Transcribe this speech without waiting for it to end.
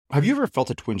Have you ever felt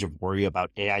a twinge of worry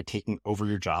about AI taking over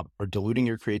your job or diluting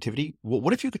your creativity? Well,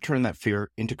 what if you could turn that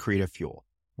fear into creative fuel?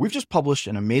 We've just published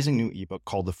an amazing new ebook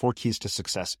called The 4 Keys to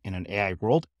Success in an AI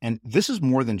World, and this is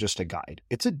more than just a guide.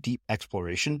 It's a deep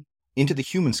exploration into the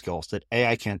human skills that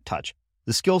AI can't touch,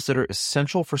 the skills that are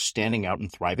essential for standing out and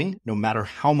thriving, no matter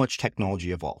how much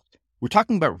technology evolves. We're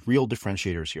talking about real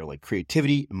differentiators here, like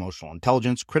creativity, emotional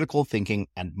intelligence, critical thinking,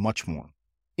 and much more.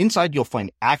 Inside, you'll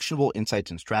find actionable insights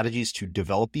and strategies to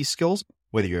develop these skills,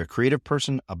 whether you're a creative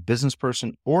person, a business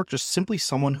person, or just simply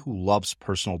someone who loves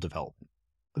personal development.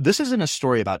 This isn't a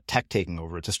story about tech taking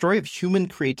over. It's a story of human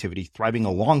creativity thriving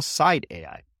alongside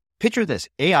AI. Picture this,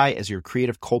 AI as your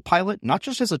creative co-pilot, not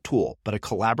just as a tool, but a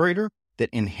collaborator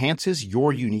that enhances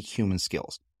your unique human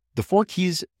skills. The 4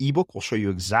 Keys ebook will show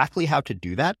you exactly how to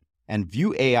do that and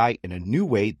view AI in a new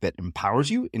way that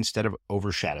empowers you instead of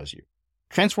overshadows you.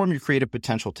 Transform your creative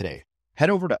potential today. Head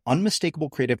over to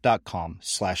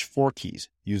unmistakablecreative.com/4keys.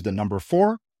 Use the number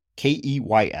 4,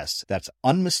 KEYS. That's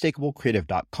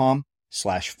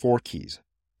unmistakablecreative.com/4keys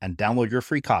and download your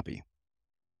free copy.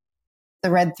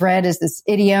 The red thread is this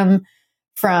idiom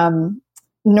from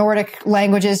Nordic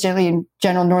languages, generally in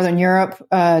general Northern Europe,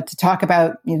 to talk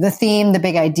about the theme, the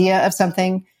big idea of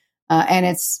something. And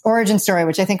its origin story,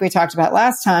 which I think we talked about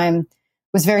last time,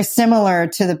 was very similar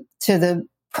to the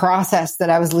process that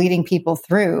I was leading people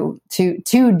through to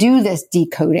do this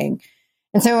decoding.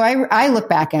 And so I look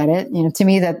back at it, to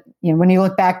me that, when you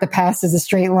look back, the past is a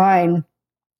straight line.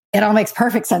 It all makes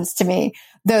perfect sense to me,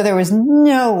 though there was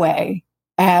no way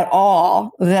at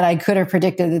all that I could have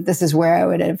predicted that this is where I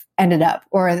would have ended up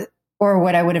or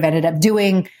what I would have ended up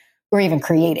doing or even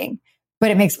creating. But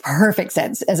it makes perfect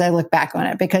sense as I look back on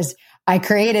it because I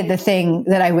created the thing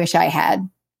that I wish I had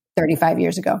 35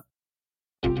 years ago.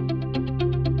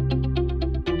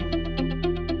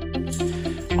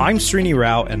 I'm Srini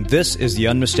Rao, and this is the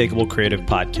Unmistakable Creative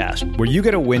Podcast, where you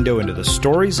get a window into the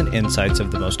stories and insights of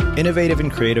the most innovative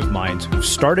and creative minds who've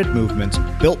started movements,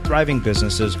 built thriving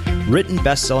businesses, written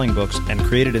best-selling books, and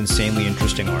created insanely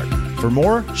interesting art. For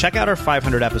more, check out our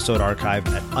 500-episode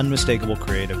archive at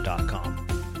unmistakablecreative.com.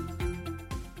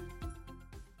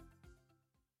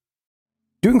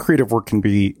 Doing creative work can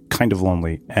be kind of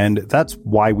lonely, and that's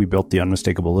why we built the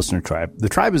Unmistakable Listener Tribe. The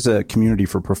tribe is a community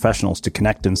for professionals to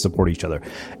connect and support each other.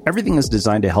 Everything is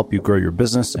designed to help you grow your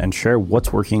business and share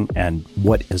what's working and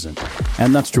what isn't.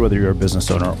 And that's true whether you're a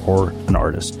business owner or an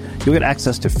artist. You'll get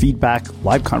access to feedback,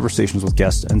 live conversations with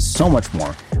guests, and so much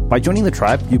more. By joining the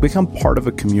tribe, you become part of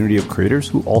a community of creators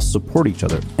who all support each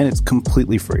other, and it's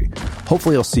completely free.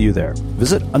 Hopefully I'll see you there.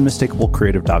 Visit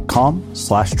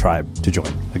unmistakablecreative.com/tribe to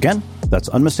join. Again, that's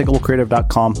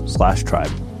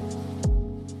unmistakablecreative.com/tribe.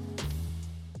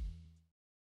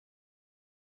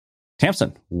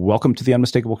 Tamsen, welcome to the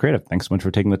Unmistakable Creative. Thanks so much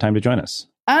for taking the time to join us.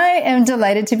 I am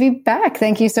delighted to be back.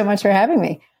 Thank you so much for having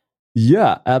me.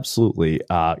 Yeah, absolutely.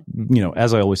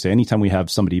 As I always say, anytime we have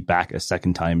somebody back a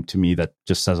second time, to me, that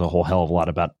just says a whole hell of a lot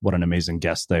about what an amazing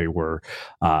guest they were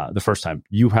the first time.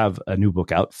 You have a new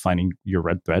book out, Finding Your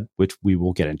Red Thread, which we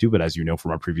will get into. But as you know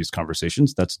from our previous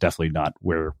conversations, that's definitely not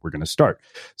where we're going to start.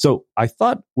 So I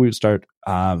thought we would start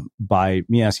by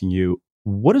me asking you,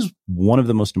 what is one of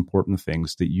the most important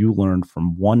things that you learned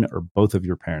from one or both of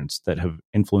your parents that have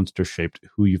influenced or shaped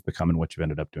who you've become and what you've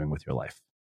ended up doing with your life?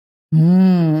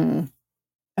 All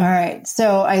right.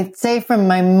 So I'd say from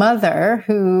my mother,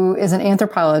 who is an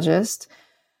anthropologist,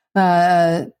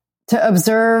 to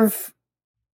observe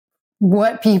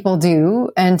what people do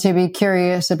and to be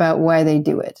curious about why they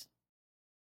do it.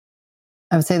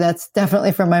 I would say that's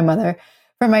definitely from my mother.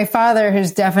 From my father,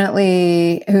 who's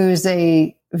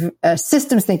a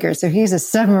systems thinker. So he's a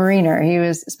submariner.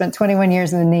 He spent 21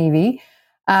 years in the Navy.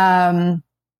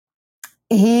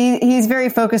 He's very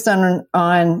focused on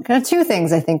kind of two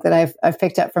things I think that I've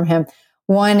picked up from him.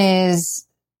 One is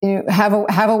have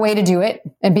a way to do it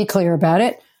and be clear about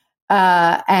it.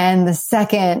 And the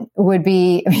second would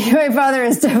be my father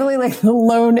is definitely like the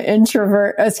lone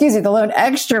extrovert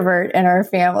in our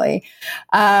family.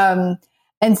 And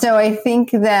so I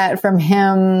think that from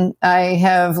him, I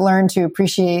have learned to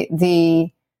appreciate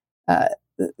the kind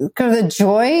of the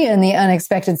joy and the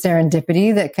unexpected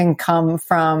serendipity that can come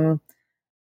from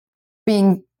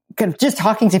being kind of just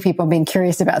talking to people and being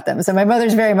curious about them. So my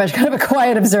mother's very much kind of a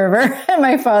quiet observer, and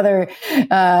my father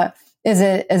is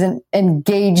an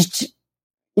engaged,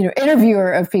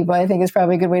 interviewer of people. I think is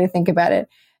probably a good way to think about it.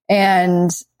 And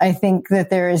I think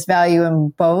that there is value in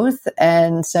both,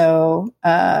 and so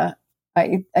I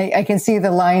can see the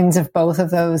lines of both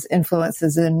of those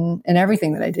influences in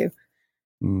everything that I do.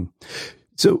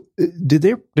 So did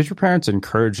your parents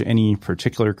encourage any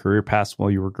particular career paths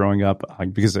while you were growing up?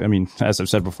 Because, I mean, as I've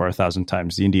said before 1,000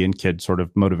 times, the Indian kid sort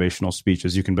of motivational speech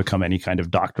is you can become any kind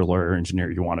of doctor, lawyer, or engineer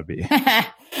you want to be.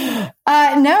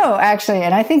 No, actually.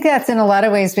 And I think that's in a lot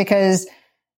of ways because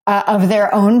of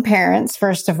their own parents,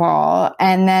 first of all.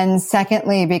 And then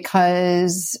secondly,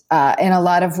 because in a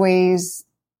lot of ways,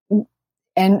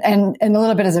 and a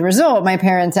little bit as a result, my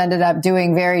parents ended up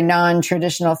doing very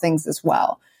non-traditional things as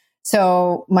well.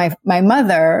 So my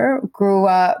mother grew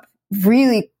up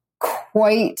really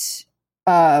quite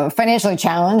financially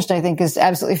challenged, I think is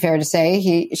absolutely fair to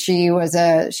say. She was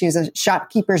a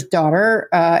shopkeeper's daughter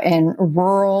in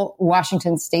rural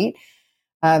Washington state.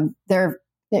 Her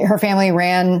family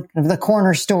ran kind of the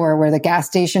corner store where the gas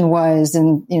station was,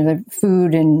 and the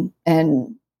food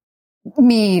and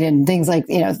meat and things like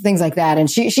that. And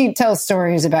she tells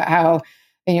stories about how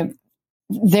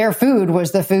their food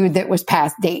was the food that was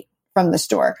past date from the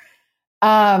store.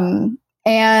 And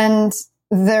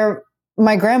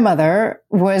my grandmother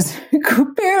was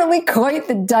apparently quite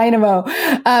the dynamo.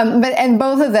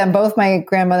 But both my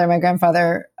grandmother and my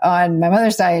grandfather on my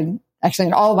mother's side, actually,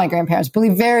 and all of my grandparents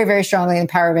believe very, very strongly in the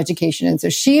power of education. And so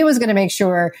she was going to make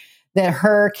sure that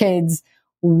her kids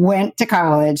went to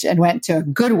college and went to a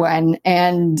good one.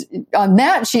 And on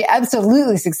that, she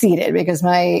absolutely succeeded because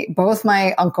both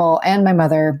my uncle and my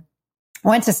mother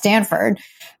went to Stanford.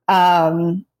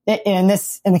 In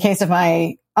the case of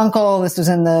my uncle, this was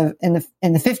in the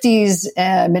 50s,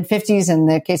 mid 50s. In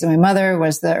the case of my mother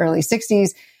was the early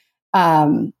 60s.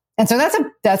 And so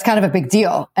that's kind of a big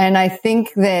deal. And I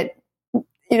think that,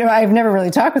 I've never really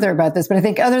talked with her about this, but I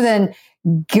think other than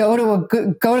go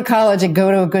to college and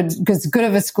go to as good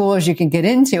of a school as you can get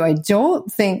into, I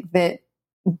don't think that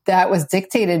was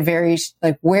dictated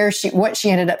what she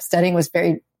ended up studying was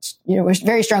very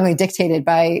strongly dictated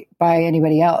by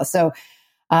anybody else. So,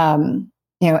 and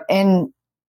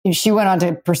she went on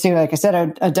to pursue, like I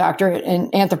said, a doctorate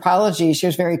in anthropology. She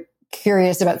was very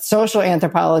curious about social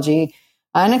anthropology.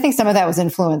 And I think some of that was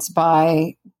influenced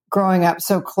by growing up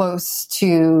so close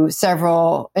to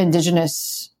several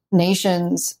indigenous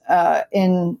nations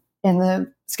in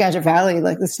the Skagit Valley,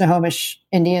 like the Snohomish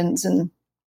Indians and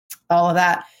all of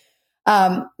that.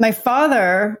 My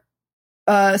father,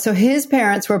 so his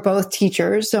parents were both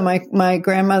teachers. So my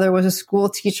grandmother was a school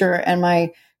teacher, and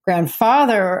my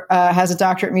grandfather had a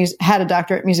doctorate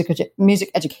in music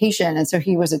education, and so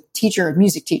he was a teacher of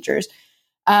music teachers.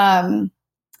 And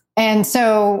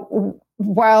so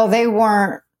while they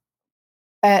weren't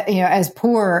as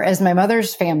poor as my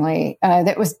mother's family,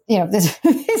 that was, these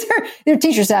are their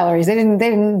teacher salaries. They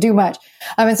didn't do much.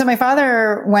 And so my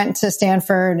father went to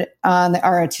Stanford on the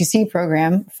ROTC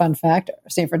program. Fun fact,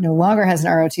 Stanford no longer has an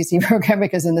ROTC program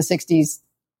because in the 60s,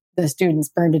 the students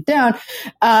burned it down.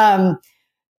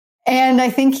 And I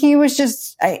think he was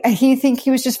just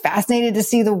fascinated to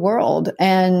see the world,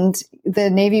 and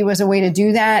the Navy was a way to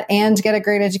do that and get a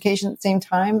great education at the same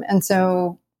time. And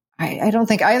so I don't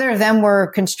think either of them were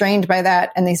constrained by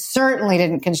that. And they certainly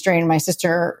didn't constrain my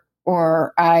sister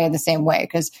or I in the same way,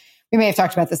 because we may have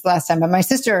talked about this last time, but my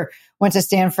sister went to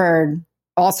Stanford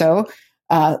also.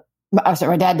 I'm sorry,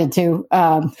 my dad did too.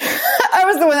 I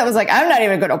was the one that was like, I'm not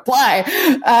even going to apply.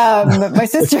 But my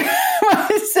sister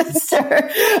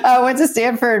went to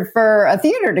Stanford for a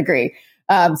theater degree.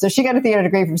 So she got a theater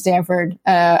degree from Stanford.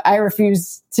 I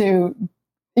refused to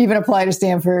even apply to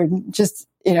Stanford, just,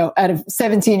 out of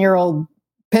 17-year-old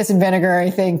piss and vinegar, I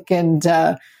think. And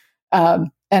I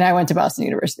went to Boston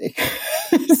University.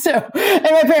 So, and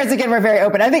my parents again were very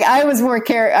open. I think I was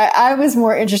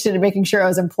more interested in making sure I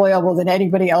was employable than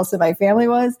anybody else in my family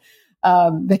was.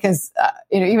 Because,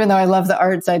 even though I love the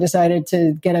arts, I decided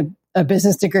to get a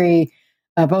business degree,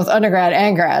 both undergrad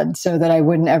and grad, so that I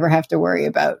wouldn't ever have to worry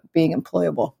about being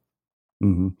employable.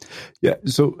 Mm-hmm. Yeah.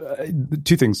 So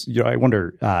two things, I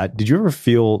wonder, did you ever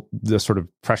feel the sort of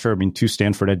pressure? I mean, two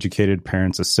Stanford educated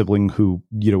parents, a sibling who,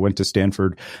 went to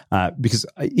Stanford, because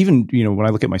even, when I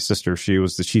look at my sister, she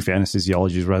was the chief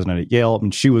anesthesiologist resident at Yale. I mean,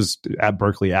 she was at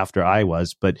Berkeley after I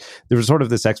was, but there was sort of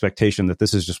this expectation that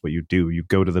this is just what you do. You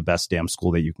go to the best damn school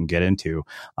that you can get into.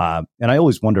 And I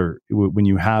always wonder when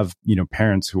you have,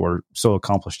 parents who are so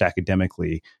accomplished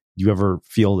academically, do you ever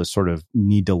feel this sort of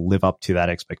need to live up to that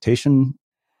expectation?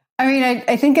 I mean,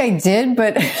 I think I did,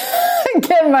 but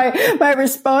again, my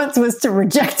response was to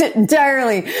reject it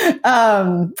entirely.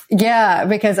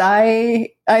 Because I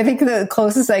think the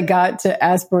closest I got to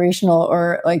aspirational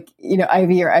or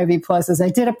Ivy or Ivy plus is I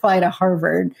did apply to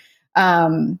Harvard.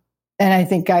 And I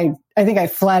think I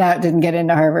flat out didn't get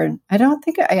into Harvard. I don't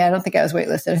think I was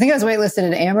waitlisted. I think I was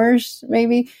waitlisted at Amherst,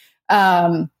 maybe.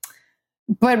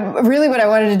 but really what I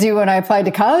wanted to do when I applied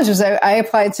to college was I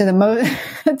applied to the most,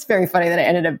 it's very funny that I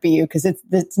ended up BU because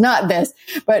it's not this,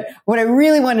 but what I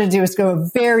really wanted to do was go to a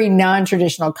very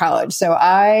non-traditional college. So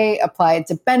I applied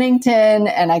to Bennington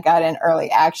and I got an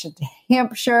early action to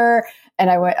Hampshire and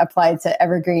I applied to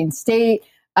Evergreen State.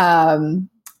 And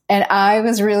I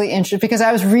was really interested because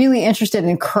I was really interested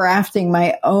in crafting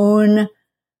my own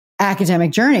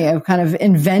academic journey of kind of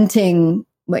inventing.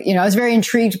 I was very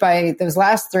intrigued by those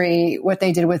last three, what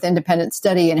they did with independent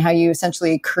study and how you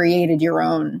essentially created your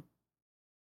own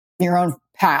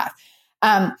path.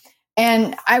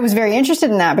 And I was very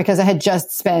interested in that because I had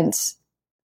just spent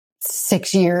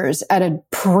 6 years at a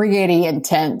pretty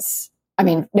intense,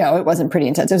 no, it wasn't pretty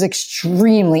intense. It was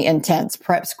extremely intense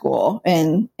prep school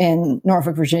in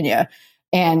Norfolk, Virginia.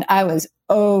 And I was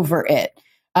over it.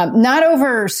 Not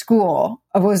over school.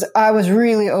 I was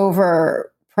really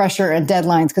over pressure and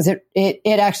deadlines because it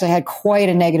actually had quite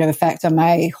a negative effect on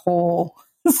my whole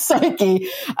psyche.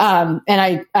 And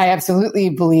I absolutely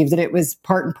believe that it was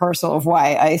part and parcel of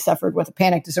why I suffered with a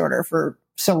panic disorder for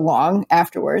so long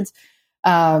afterwards.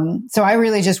 So I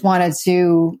really just wanted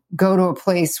to go to a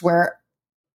place where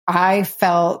I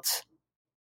felt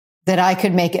that I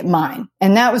could make it mine.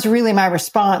 And that was really my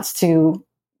response to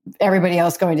everybody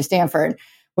else going to Stanford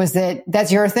was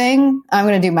that's your thing. I'm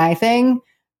going to do my thing.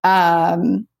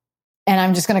 And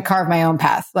I'm just going to carve my own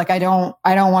path. Like I don't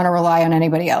want to rely on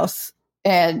anybody else.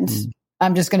 And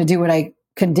I'm just going to do what I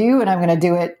can do. And I'm going to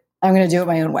do it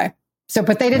my own way. So,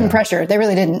 but they didn't pressure. They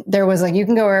really didn't. There was like, you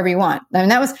can go wherever you want. I mean,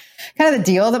 that was kind of the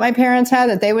deal that my parents had,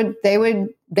 that they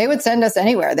would send us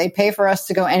anywhere. They'd pay for us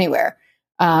to go anywhere.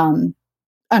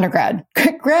 Undergrad,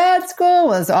 grad school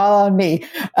was all on me.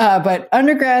 But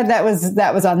undergrad, that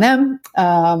was on them.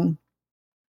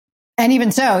 And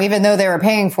even so, even though they were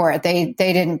paying for it, they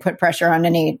didn't put pressure on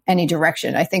any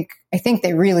direction. I think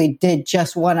they really did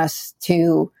just want us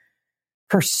to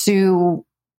pursue,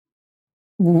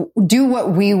 do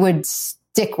what we would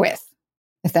stick with.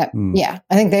 If that,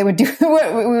 I think they would do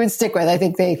what we would stick with. I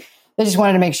think they just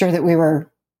wanted to make sure that we were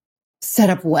set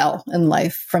up well in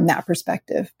life from that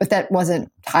perspective, but that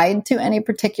wasn't tied to any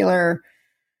particular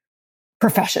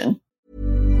profession.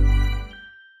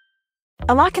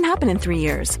 A lot can happen in 3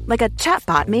 years, like a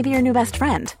chatbot may be your new best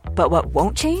friend. But what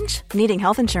won't change? Needing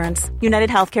health insurance. United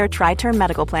Healthcare Tri-Term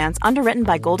Medical Plans, underwritten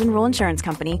by Golden Rule Insurance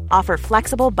Company, offer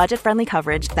flexible, budget-friendly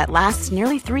coverage that lasts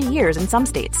nearly 3 years in some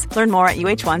states. Learn more at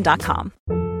uh1.com.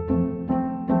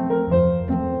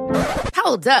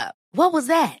 Hold up. What was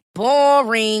that?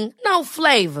 Boring. No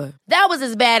flavor. That was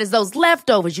as bad as those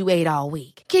leftovers you ate all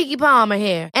week. Keke Palmer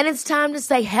here. And it's time to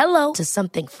say hello to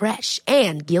something fresh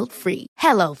and guilt-free.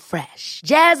 Hello Fresh.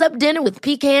 Jazz up dinner with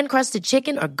pecan-crusted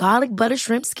chicken or garlic butter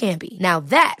shrimp scampi. Now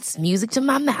that's music to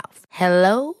my mouth.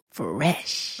 Hello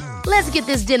Fresh. Let's get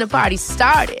this dinner party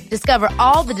started. Discover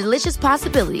all the delicious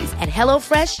possibilities at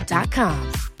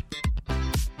hellofresh.com.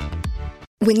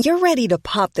 When you're ready to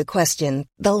pop the question,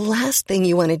 the last thing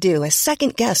you want to do is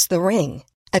second-guess the ring.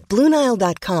 At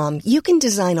BlueNile.com, you can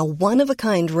design a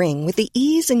one-of-a-kind ring with the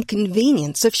ease and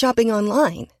convenience of shopping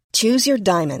online. Choose your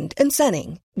diamond and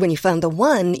setting. When you find the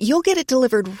one, you'll get it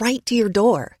delivered right to your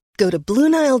door. Go to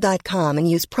BlueNile.com and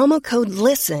use promo code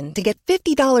LISTEN to get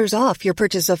 $50 off your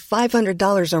purchase of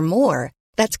 $500 or more.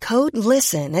 That's code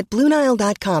LISTEN at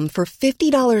BlueNile.com for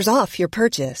 $50 off your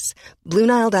purchase.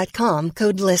 BlueNile.com,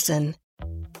 code LISTEN.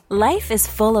 Life is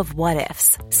full of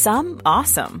what-ifs. Some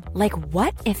awesome, like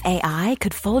what if AI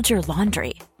could fold your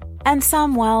laundry? And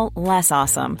some, well, less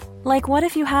awesome, like what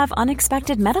if you have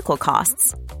unexpected medical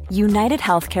costs? United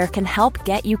Healthcare can help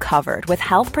get you covered with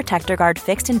Health Protector Guard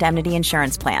fixed indemnity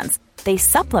insurance plans. They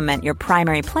supplement your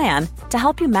primary plan to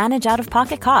help you manage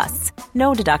out-of-pocket costs.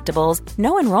 No deductibles,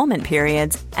 no enrollment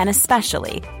periods, and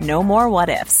especially no more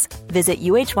what-ifs. Visit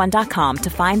uh1.com to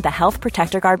find the Health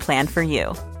Protector Guard plan for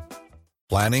you.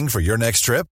 Planning for your next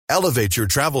trip? Elevate your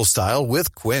travel style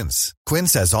with Quince.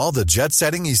 Quince has all the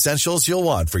jet-setting essentials you'll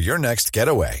want for your next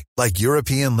getaway, like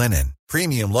European linen,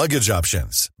 premium luggage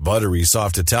options, buttery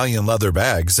soft Italian leather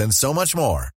bags, and so much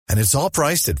more. And it's all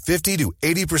priced at 50 to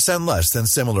 80% less than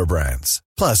similar brands.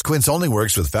 Plus, Quince only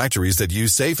works with factories that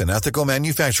use safe and ethical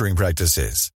manufacturing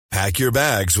practices. Pack your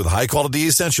bags with high-quality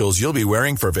essentials you'll be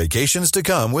wearing for vacations to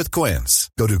come with Quince.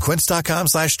 Go to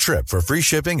quince.com/trip for free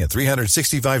shipping and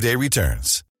 365-day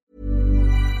returns.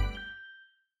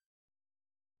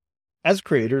 As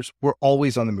creators, we're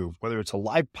always on the move. Whether it's a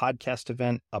live podcast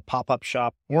event, a pop-up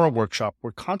shop, or a workshop,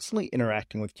 we're constantly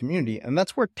interacting with community, and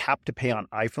that's where Tap to Pay on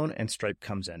iPhone and Stripe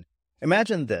comes in.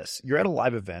 Imagine this. You're at a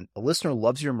live event, a listener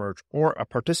loves your merch, or a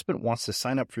participant wants to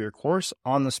sign up for your course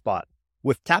on the spot.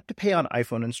 With Tap to Pay on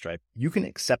iPhone and Stripe, you can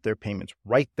accept their payments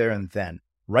right there and then,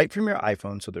 right from your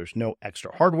iPhone, so there's no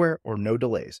extra hardware or no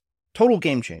delays. Total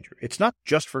game changer. It's not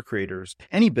just for creators.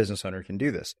 Any business owner can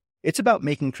do this. It's about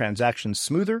making transactions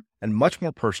smoother and much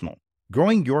more personal,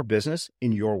 growing your business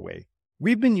in your way.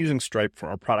 We've been using Stripe for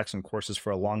our products and courses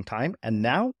for a long time, and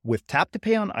now with Tap to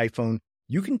Pay on iPhone,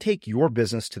 you can take your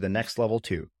business to the next level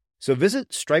too. So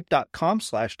visit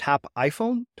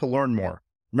stripe.com/tapiphone to learn more.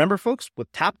 Remember, folks,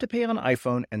 with Tap to Pay on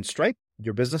iPhone and Stripe,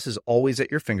 your business is always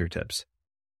at your fingertips.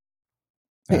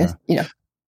 Yeah.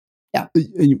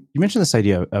 You mentioned this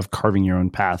idea of carving your own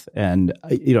path, and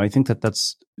I think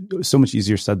that's so much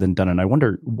easier said than done. And I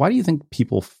wonder, why do you think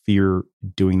people fear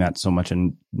doing that so much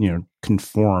and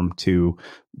conform to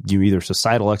either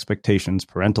societal expectations,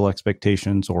 parental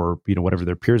expectations, or whatever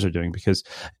their peers are doing? Because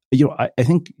I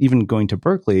think even going to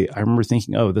Berkeley, I remember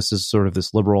thinking, oh, this is sort of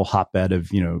this liberal hotbed of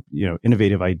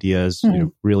innovative ideas,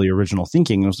 really original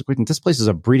thinking. And I was like, wait, this place is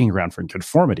a breeding ground for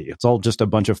conformity. It's all just a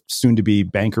bunch of soon-to-be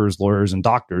bankers, lawyers, and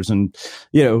doctors, and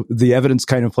the evidence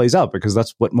kind of plays out because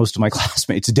that's what most of my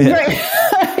classmates did. Right.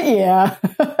 Yeah.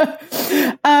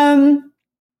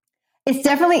 It's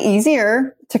definitely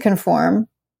easier to conform.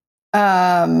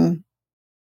 And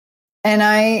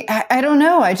I don't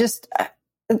know.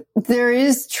 There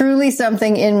is truly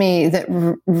something in me that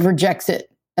rejects it.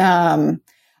 I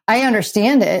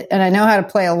understand it and I know how to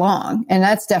play along. And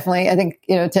that's definitely, I think,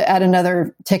 to add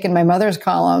another tick in my mother's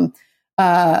column,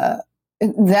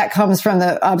 that comes from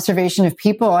the observation of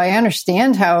people. I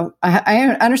understand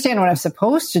I understand what I'm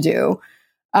supposed to do.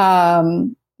 But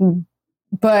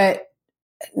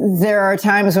there are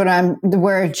times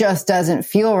where it just doesn't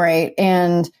feel right.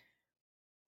 And,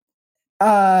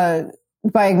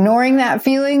 by ignoring that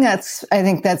feeling,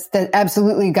 that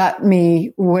absolutely got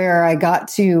me where I got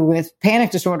to with panic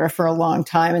disorder for a long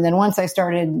time. And then once I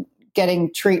started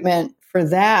getting treatment for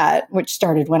that, which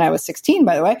started when I was 16,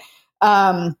 by the way,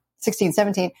 16,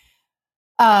 17,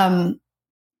 I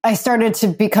started to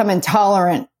become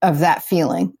intolerant of that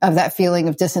feeling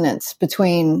of dissonance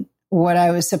between what I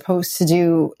was supposed to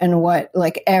do and what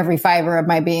every fiber of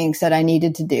my being said I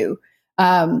needed to do.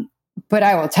 But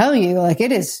I will tell you,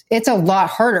 it's a lot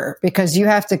harder because you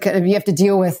have to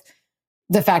deal with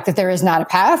the fact that there is not a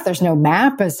path. There's no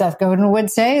map, as Seth Godin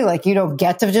would say. You don't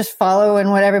get to just follow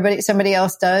in what somebody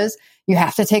else does. You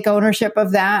have to take ownership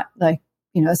of that.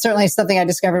 Certainly something I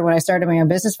discovered when I started my own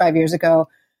business 5 years ago.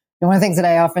 And one of the things that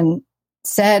I often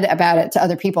said about it to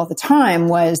other people at the time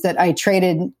was that I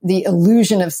traded the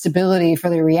illusion of stability for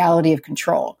the reality of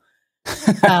control.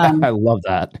 I love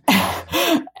that.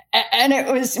 And it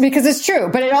was because it's true,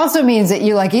 but it also means that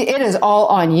it is all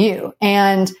on you.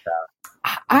 And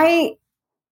I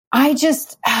wish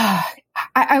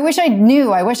I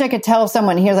knew. I wish I could tell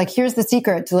someone here, here's the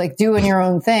secret to doing your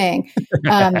own thing.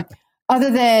 Other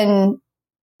than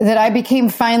that, I became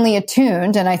finely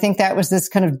attuned. And I think that was this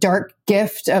kind of dark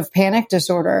gift of panic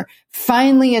disorder,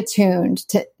 finely attuned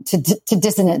to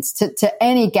dissonance, to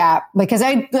any gap, because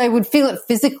I would feel it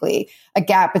physically, a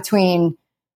gap between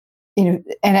an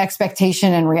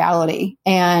expectation and reality.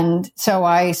 And so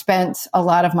I spent a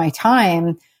lot of my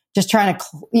time just trying to,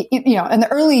 in the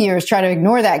early years, try to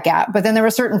ignore that gap. But then there were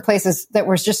certain places that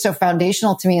were just so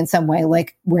foundational to me in some way,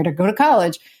 like where to go to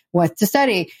college, what to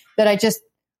study, that I just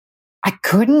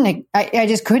couldn't.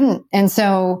 And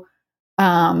so,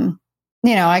 I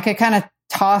could kind of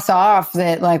toss off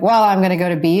that I'm going to go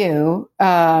to BU,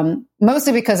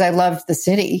 mostly because I loved the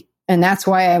city and that's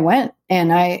why I went.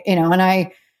 And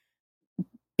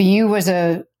BU was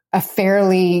a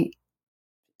fairly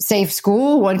safe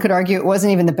school. One could argue it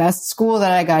wasn't even the best school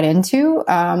that I got into.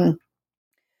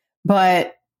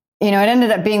 But it ended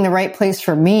up being the right place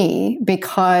for me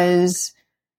because,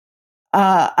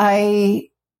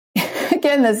 again,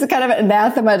 this is kind of an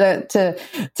anathema to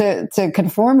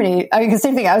conformity. I mean, the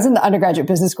same thing. I was in the undergraduate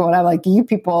business school and I'm like, you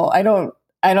people, I don't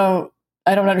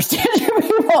understand you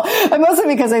people. And mostly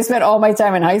because I spent all my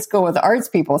time in high school with arts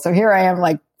people. So here I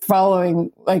am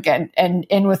following and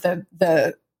in with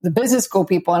the business school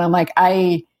people. And I'm like,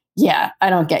 I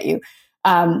don't get you.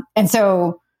 And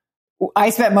so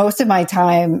I spent most of my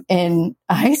time in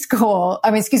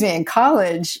in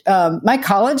college. My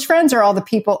college friends are all the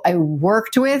people I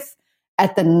worked with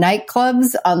at the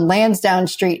nightclubs on Lansdowne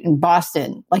Street in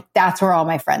Boston. That's where all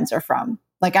my friends are from.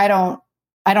 I don't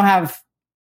have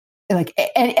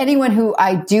anyone who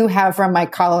I do have from my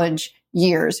college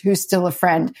years who's still a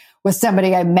friend was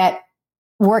somebody I met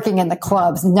working in the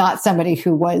clubs, not somebody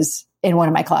who was in one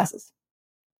of my classes.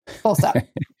 Full stop.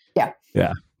 Yeah.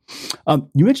 Yeah.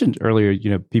 You mentioned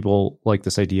earlier, people like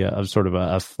this idea of sort of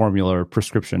a formula or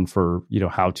prescription for,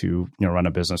 how to, run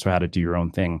a business or how to do your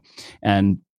own thing.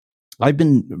 And I've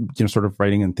been, sort of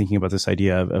writing and thinking about this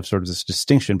idea of sort of this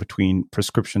distinction between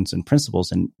prescriptions and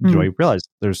principles. And, I realized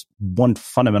there's one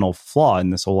fundamental flaw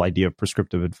in this whole idea of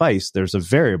prescriptive advice. There's a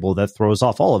variable that throws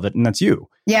off all of it, and that's you.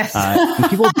 Yes. And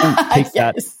people don't take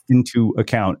that into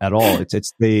account at all.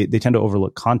 They tend to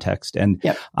overlook context. And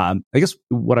I guess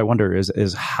what I wonder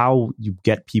is how you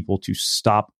get people to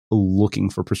stop looking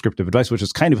for prescriptive advice, which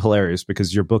is kind of hilarious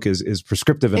because your book is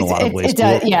prescriptive in a lot of ways. It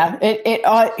does, yeah.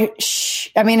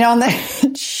 I mean, on the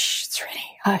Srini,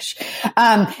 hush.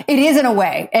 It is in a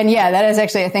way, and that is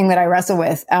actually a thing that I wrestle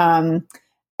with and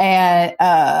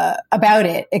about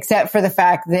it. Except for the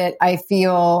fact that I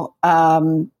feel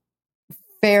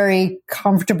very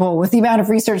comfortable with the amount of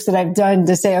research that I've done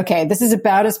to say, okay, this is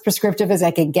about as prescriptive as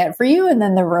I can get for you, and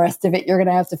then the rest of it you're going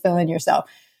to have to fill in yourself.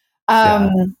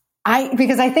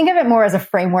 Because I think of it more as a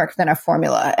framework than a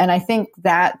formula. And I think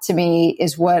that to me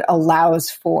is what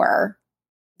allows for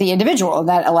the individual,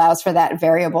 that allows for that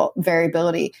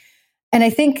variability. And I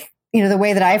think, the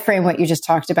way that I frame what you just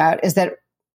talked about is that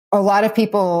a lot of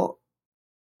people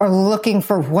are looking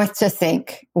for what to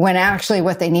think when actually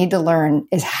what they need to learn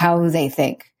is how they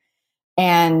think.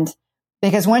 And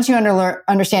because once you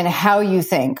understand how you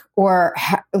think or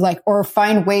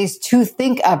find ways to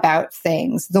think about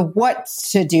things, the what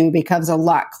to do becomes a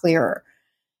lot clearer.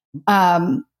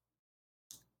 There's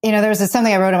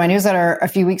something I wrote in my newsletter a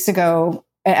few weeks ago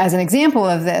as an example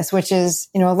of this, which is,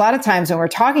 a lot of times when we're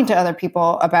talking to other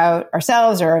people about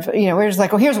ourselves or, we're just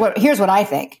like, well, here's what I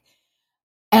think.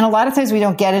 And a lot of times we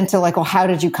don't get into like, well, how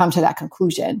did you come to that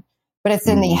conclusion? But it's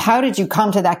in the how did you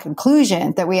come to that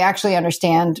conclusion that we actually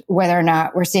understand whether or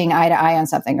not we're seeing eye to eye on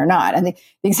something or not. And the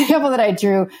example that I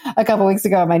drew a couple of weeks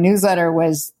ago in my newsletter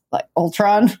was like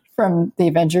Ultron from the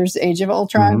Avengers Age of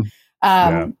Ultron,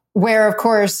 where, of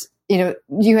course,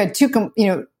 you had two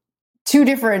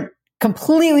different,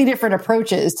 completely different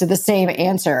approaches to the same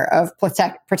answer of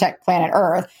protect planet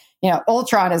Earth.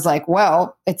 Ultron is like,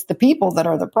 well, it's the people that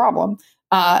are the problem.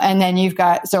 And then you've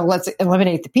got, so let's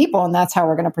eliminate the people, and that's how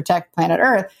we're going to protect planet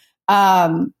Earth.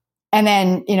 And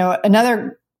then,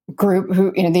 another group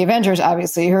who, the Avengers,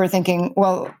 obviously, who are thinking,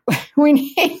 well, we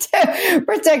need to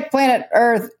protect planet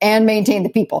Earth and maintain the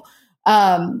people.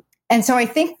 And so I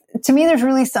think, to me, there's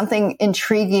really something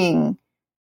intriguing.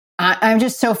 I'm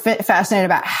just so fascinated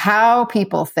about how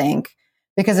people think,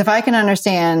 because if I can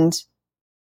understand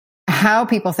how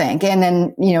people think, and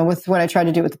then, with what I try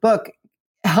to do with the book,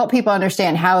 help people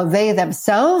understand how they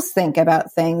themselves think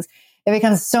about things, it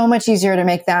becomes so much easier to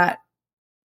make that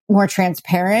more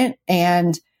transparent.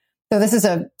 And so this is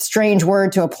a strange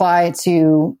word to apply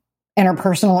to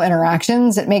interpersonal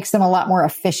interactions. It makes them a lot more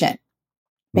efficient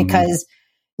because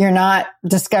you're not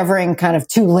discovering kind of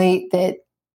too late that,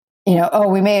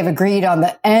 we may have agreed on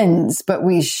the ends, but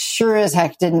we sure as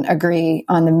heck didn't agree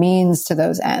on the means to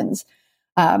those ends.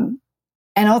 And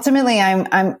ultimately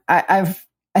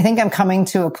I think I'm coming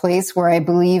to a place where I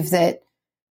believe that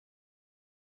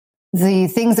the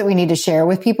things that we need to share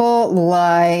with people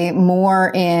lie more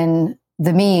in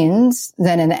the means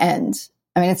than in the end.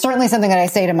 I mean, it's certainly something that I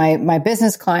say to my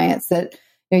business clients that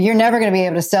you're never going to be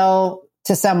able to sell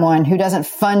to someone who doesn't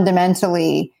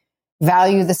fundamentally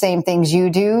value the same things you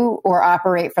do or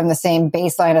operate from the same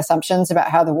baseline assumptions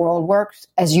about how the world works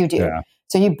as you do. Yeah.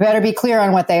 So you better be clear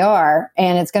on what they are.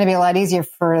 And it's going to be a lot easier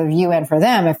for you and for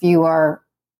them if you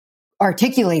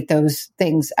articulate those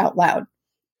things out loud.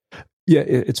 Yeah,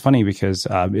 it's funny because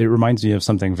it reminds me of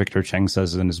something Victor Cheng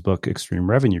says in his book, Extreme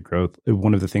Revenue Growth.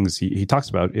 One of the things he talks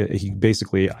about, he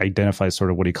basically identifies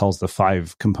sort of what he calls the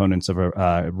 5 components of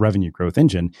a revenue growth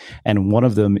engine. And one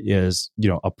of them is,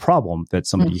 a problem that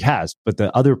somebody has. But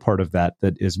the other part of that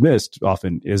is missed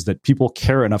often is that people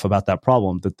care enough about that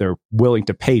problem that they're willing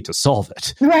to pay to solve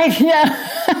it. Right.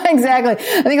 Yeah, exactly.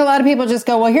 I think a lot of people just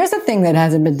go, well, here's the thing that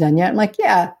hasn't been done yet. I'm like,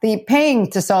 yeah, the paying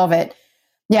to solve it.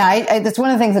 Yeah, that's one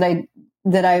of the things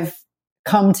that I've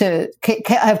come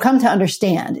to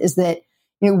understand is that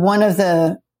one of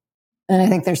the, and I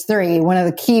think there's 3, one of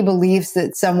the key beliefs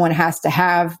that someone has to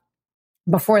have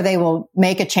before they will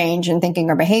make a change in thinking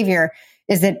or behavior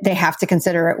is that they have to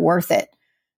consider it worth it.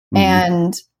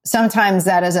 And sometimes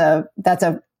that is a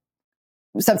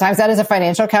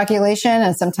financial calculation,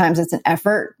 and sometimes it's an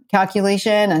effort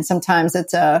calculation, and sometimes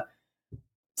it's a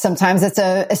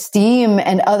esteem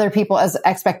and other people as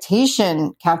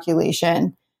expectation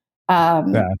calculation.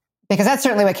 Because that's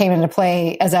certainly what came into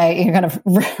play as I kind of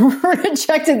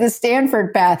rejected the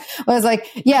Stanford path. I was like,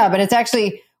 yeah, but it's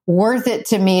actually worth it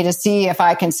to me to see if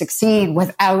I can succeed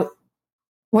without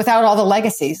without all the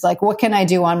legacies. Like, what can I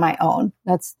do on my own?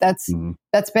 That's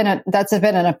been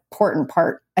an important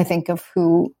part, I think, of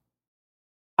who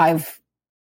I've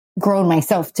grown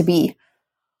myself to be.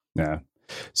 Yeah.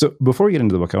 So before we get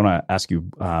into the book, I want to ask you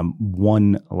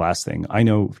one last thing. I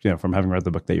know, from having read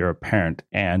the book that you're a parent,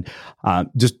 and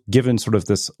just given sort of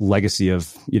this legacy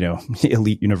of,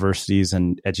 elite universities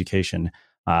and education,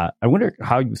 I wonder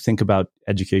how you think about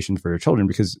education for your children,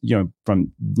 because,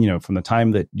 from the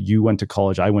time that you went to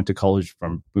college, I went to college,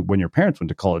 from when your parents went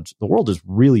to college, the world is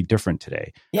really different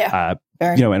today. Yeah.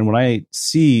 And when I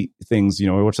see things, I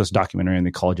watched this documentary on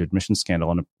the college admission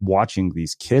scandal, and I'm watching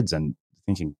these kids and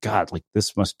thinking, God, like,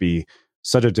 this must be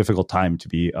such a difficult time to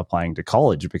be applying to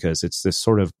college, because it's this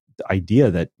sort of idea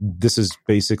that this is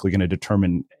basically going to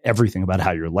determine everything about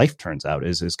how your life turns out,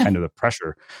 is kind of the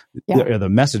pressure, the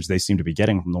message they seem to be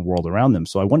getting from the world around them.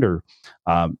 So I wonder,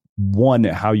 one,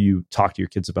 how you talk to your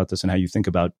kids about this and how you think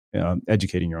about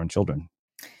educating your own children.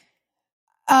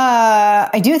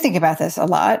 I do think about this a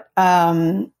lot.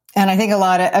 And I think a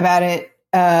lot about it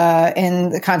in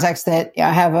the context that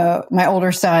I have my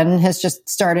older son has just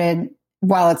started,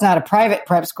 while it's not a private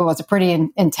prep school, it's a pretty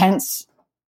intense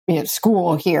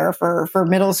school here for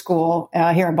middle school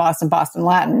here in Boston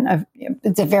Latin.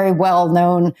 It's a very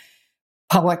well-known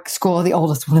public school, the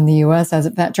oldest one in the U.S., as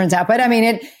that turns out. But I mean,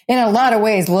 it in a lot of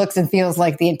ways looks and feels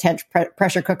like the intense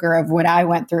pressure cooker of what I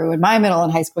went through in my middle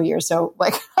and high school years. So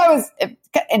like, I was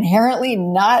inherently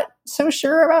not so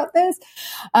sure about this.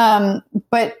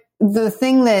 But the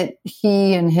thing that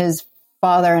he and his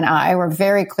father and I were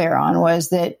very clear on was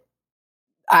that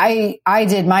I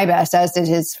did my best, as did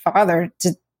his father,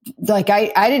 to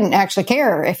I didn't actually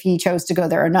care if he chose to go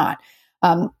there or not.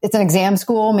 It's an exam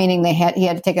school, meaning he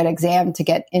had to take an exam to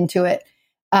get into it.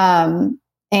 And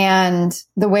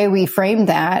the way we framed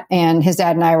that, and his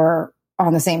dad and I were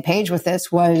on the same page with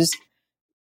this, was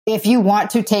if you want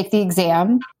to take the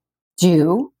exam,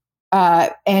 do.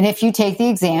 And if you take the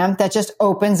exam, that just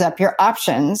opens up your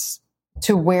options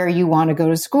to where you want to go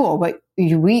to school. But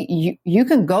you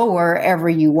can go wherever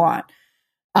you want.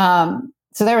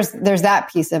 So there's that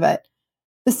piece of it.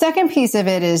 The second piece of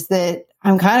it is that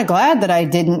I'm kind of glad that I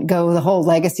didn't go the whole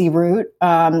legacy route,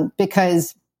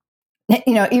 because,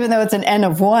 even though it's an N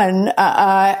of one,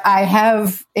 I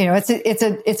have,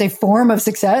 it's a form of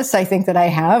success, I think, that I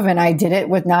have, and I did it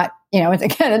with not,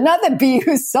 again, not that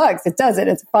BU sucks. It doesn't.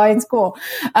 It's a fine school.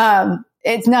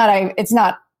 It's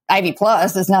not Ivy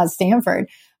Plus. It's not Stanford.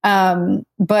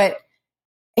 But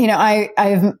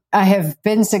I have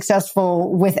been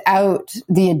successful without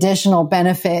the additional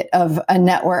benefit of a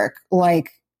network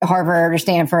like Harvard or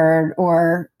Stanford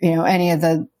or, any of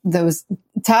those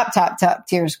top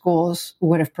tier schools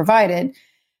would have provided.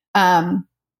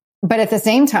 But at the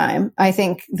same time, I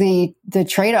think the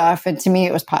trade-off, and to me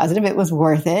it was positive, it was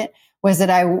worth it, was that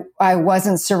I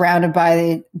wasn't surrounded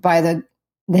by the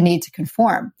need to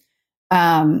conform.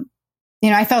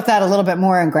 I felt that a little bit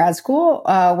more in grad school,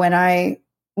 so I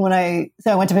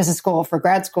went to business school for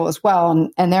grad school as well.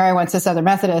 And there I went to Southern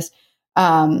Methodist,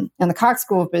 and the Cox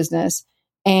School of Business.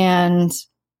 And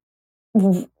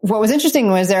what was interesting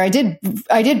was there, I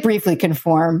did briefly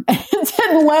conform. It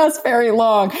didn't last very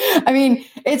long. I mean,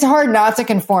 it's hard not to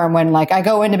conform when I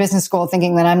go into business school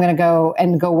thinking that I'm going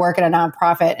to go work at a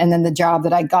nonprofit. And then the job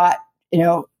that I got,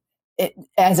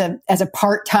 as a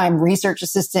part-time research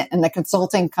assistant in the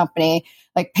consulting company,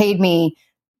 paid me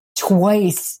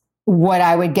twice what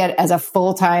I would get as a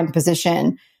full-time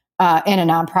position in a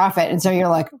nonprofit. And so you're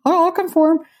like, oh, I'll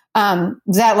conform.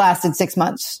 That lasted 6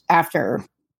 months after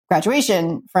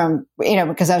graduation from,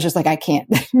 because I was just like, I can't.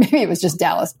 Maybe it was just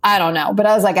Dallas. I don't know. But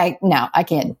I was like, I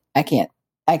can't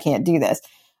do this.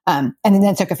 And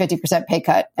then took a 50% pay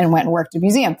cut and went and worked at a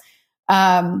museum.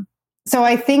 So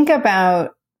I think I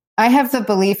have the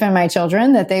belief in my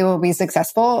children that they will be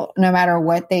successful no matter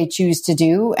what they choose to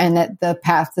do, and that the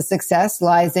path to success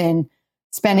lies in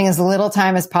spending as little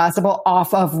time as possible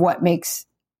off of what makes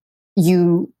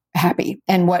you happy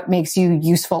and what makes you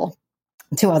useful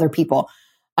to other people.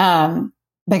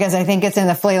 Because I think it's in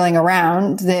the flailing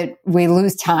around that we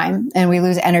lose time and we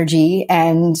lose energy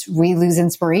and we lose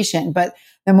inspiration. But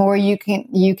the more you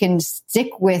can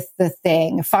stick with the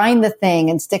thing, find the thing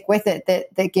and stick with it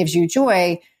that gives you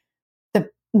joy,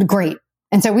 the great.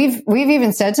 And so we've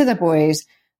even said to the boys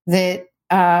that,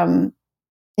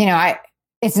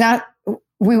 it's not,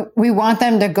 we want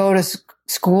them to go to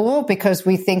school because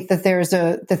we think that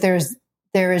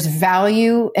there is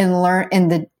value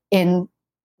in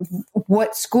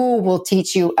what school will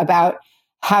teach you about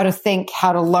how to think,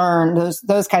 how to learn,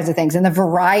 those kinds of things, and the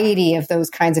variety of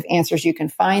those kinds of answers you can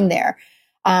find there.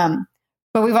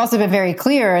 But we've also been very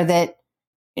clear that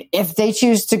if they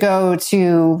choose to go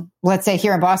to, let's say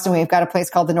here in Boston, we've got a place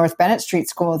called the North Bennett Street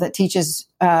School that teaches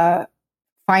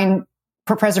fine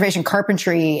preservation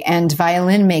carpentry and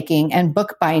violin making and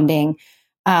bookbinding,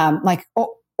 like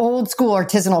old school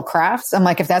artisanal crafts. I'm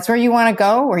like, if that's where you want to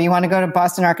go, or you want to go to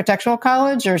Boston Architectural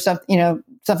College or something,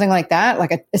 something like that,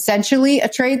 like essentially a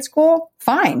trade school,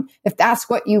 fine. If that's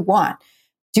what you want,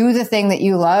 do the thing that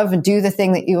you love and do the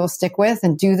thing that you will stick with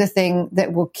and do the thing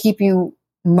that will keep you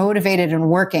motivated and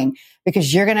working,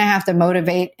 because you're going to have to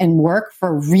motivate and work for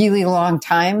a really long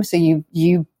time. So you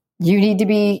need to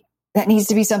be, that needs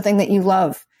to be something that you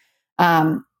love.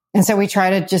 And so we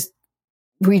try to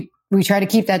we try to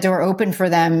keep that door open for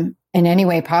them in any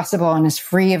way possible and as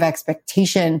free of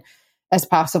expectation as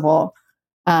possible.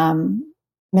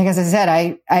 Because as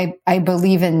I said, I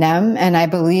believe in them and I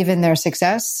believe in their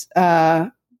success,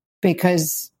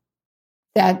 because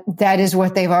that is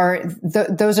what they've already,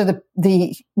 those are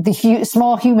the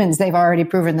small humans they've already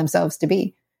proven themselves to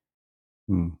be.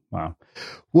 Wow.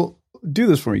 Well, do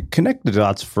this for me. Connect the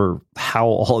dots for how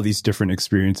all of these different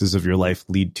experiences of your life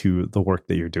lead to the work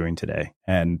that you're doing today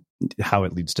and how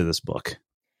it leads to this book.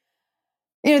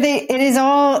 It is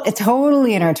all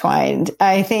totally intertwined.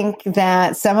 I think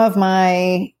that some of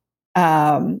my,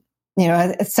 some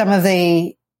of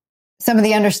the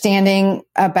understanding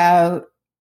about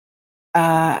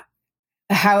how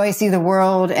I see the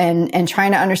world and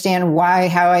trying to understand why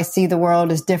how I see the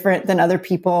world is different than other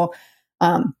people,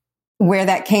 where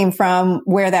that came from,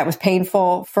 where that was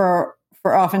painful for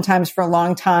oftentimes for a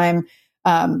long time.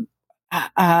 That's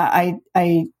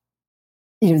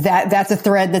a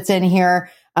thread that's in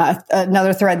here.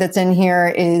 Another thread that's in here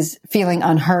is feeling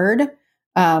unheard,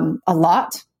 a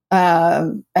lot,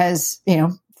 as,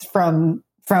 from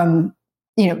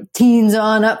teens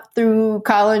on up through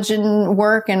college and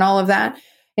work and all of that.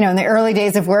 In the early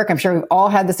days of work, I'm sure we've all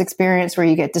had this experience where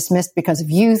you get dismissed because of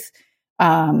youth.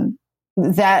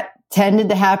 That tended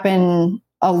to happen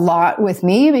a lot with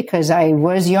me because I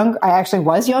was young. I actually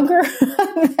was younger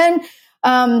than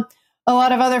a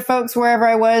lot of other folks wherever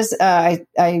I was. I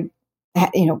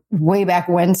way back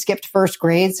when skipped first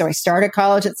grade. So I started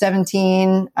college at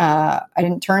 17. I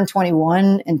didn't turn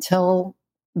 21 until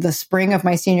the spring of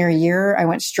my senior year. I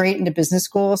went straight into business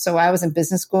school. So I was in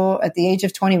business school at the age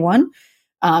of 21,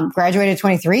 graduated at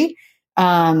 23.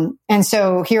 And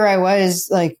so here I was,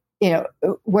 like,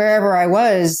 wherever I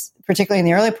was, particularly in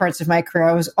the early parts of my career,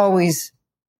 I was always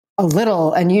a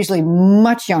little and usually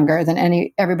much younger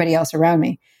than everybody else around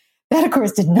me. That, of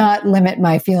course, did not limit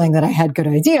my feeling that I had good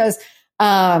ideas.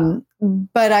 But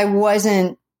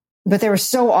there was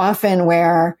so often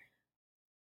where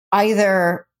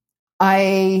either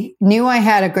I knew I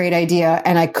had a great idea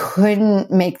and I couldn't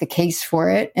make the case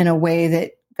for it in a way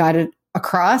that got it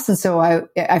across. And so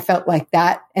I felt like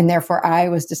that, and therefore I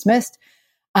was dismissed.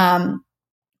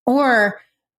 Or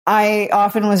I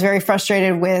often was very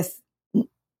frustrated with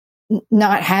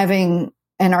not having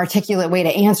an articulate way to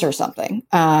answer something.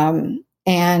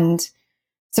 And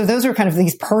so those were kind of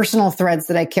these personal threads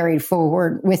that I carried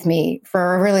forward with me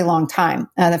for a really long time.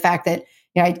 The fact that,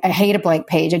 I hate a blank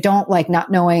page. I don't like not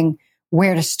knowing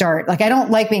where to start. Like, I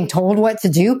don't like being told what to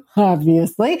do,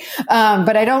 obviously.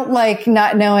 But I don't like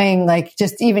not knowing, like,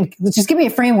 just give me a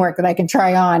framework that I can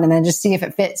try on and then just see if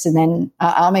it fits. And then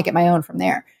I'll make it my own from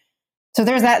there. So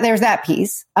there's that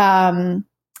piece.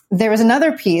 There was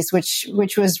another piece,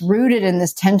 which was rooted in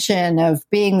this tension of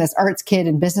being this arts kid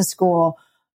in business school,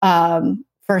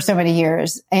 for so many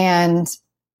years. And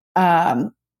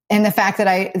the fact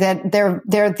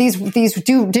that these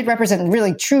did represent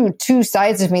really true two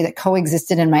sides of me that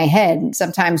coexisted in my head,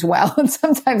 sometimes well and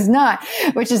sometimes not,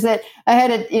 which is that I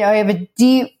have a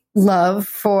deep love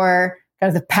for kind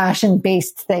of the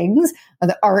passion-based things of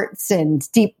the arts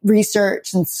and deep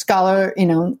research and scholarship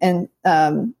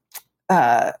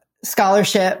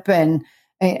and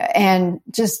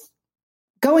just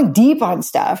going deep on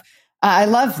stuff. I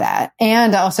love that.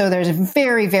 And also there's a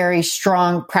very, very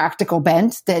strong practical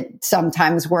bent that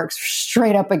sometimes works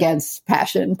straight up against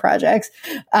passion projects.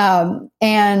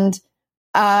 And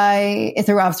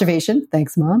through observation,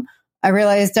 thanks, Mom, I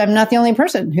realized I'm not the only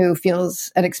person who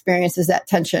feels and experiences that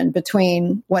tension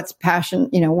between what's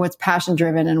passion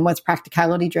driven and what's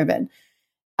practicality driven.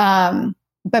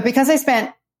 But because I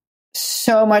spent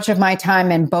so much of my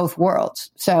time in both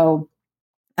worlds, so,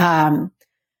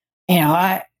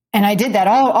 I did that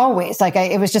always. Like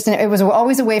it was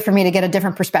always a way for me to get a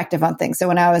different perspective on things. So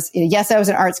when I was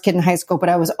an arts kid in high school, but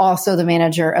I was also the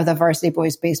manager of the varsity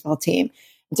boys baseball team.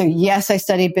 And so yes, I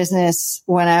studied business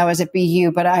when I was at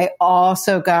BU, but I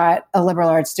also got a liberal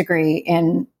arts degree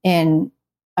in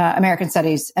American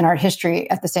studies and art history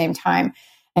at the same time.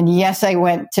 And yes, I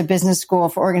went to business school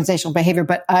for organizational behavior,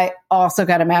 but I also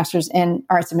got a master's in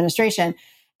arts administration.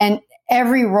 And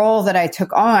every role that I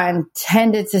took on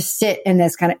tended to sit in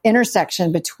this kind of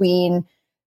intersection between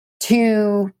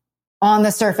two on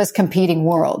the surface competing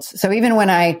worlds. So even when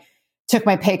I took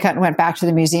my pay cut and went back to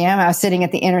the museum, I was sitting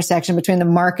at the intersection between the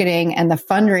marketing and the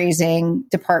fundraising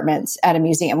departments at a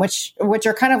museum, which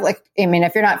are kind of like, I mean,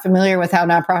 if you're not familiar with how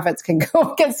nonprofits can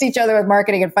go against each other with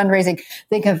marketing and fundraising,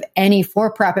 think of any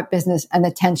for-profit business and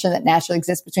the tension that naturally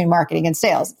exists between marketing and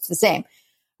sales. It's the same.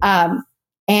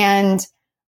 And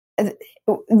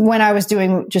when I was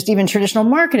doing just even traditional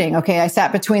marketing, okay, I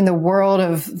sat between the world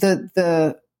of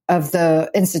the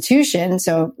institution.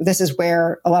 So this is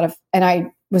where and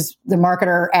I was the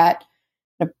marketer at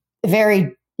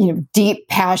very, deep,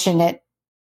 passionate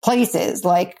places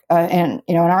like, an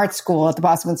art school at the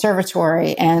Boston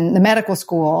Conservatory and the medical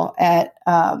school at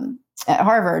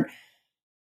Harvard.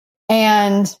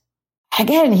 And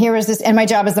again, here was this, and my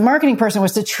job as the marketing person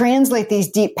was to translate these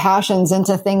deep passions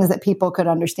into things that people could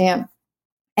understand.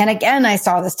 And again, I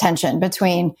saw this tension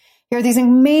between, here are these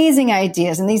amazing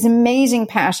ideas and these amazing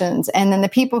passions, and then the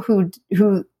people who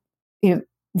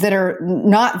that are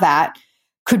not that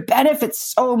could benefit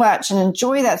so much and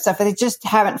enjoy that stuff, but they just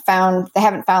haven't found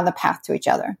the path to each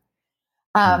other.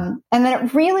 And then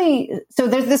it really, so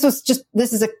this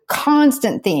is a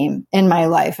constant theme in my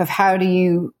life of how do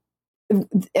you,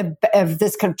 of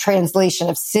this kind of translation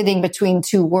of sitting between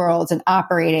two worlds and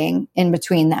operating in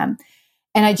between them.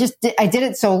 And I did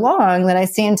it so long that I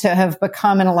seem to have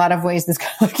become in a lot of ways this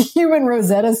kind of like human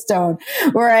Rosetta Stone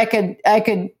where I could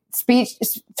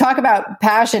talk about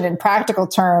passion in practical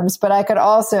terms, but I could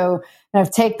also kind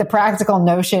of take the practical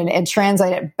notion and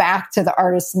translate it back to the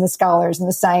artists and the scholars and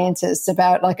the scientists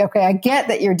about like, okay, I get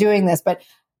that you're doing this, but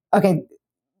okay,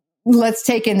 let's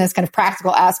take in this kind of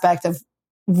practical aspect of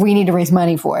we need to raise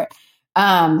money for it.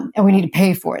 And we need to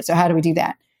pay for it. So how do we do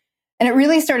that? And it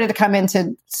really started to come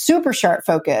into super sharp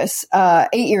focus 8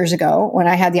 years ago when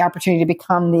I had the opportunity to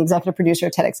become the executive producer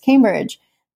of TEDx Cambridge.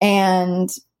 And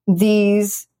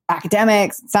these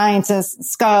academics,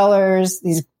 scientists, scholars,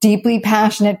 these deeply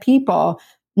passionate people,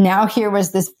 now here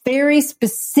was this very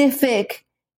specific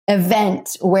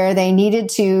event where they needed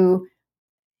to,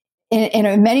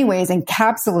 in many ways,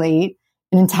 encapsulate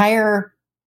an entire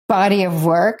body of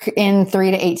work in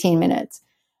 3 to 18 minutes.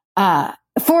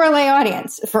 For a lay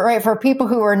audience, for people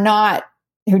who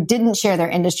didn't share their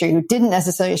industry, who didn't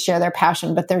necessarily share their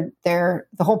passion, but the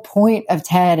whole point of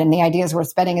TED and the ideas worth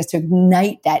spending is to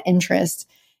ignite that interest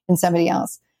in somebody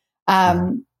else.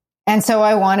 And so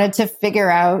I wanted to figure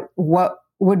out what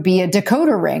would be a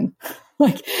decoder ring,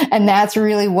 and that's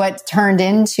really what turned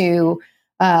into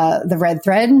the red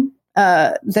thread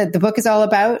that the book is all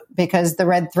about, because the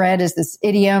red thread is this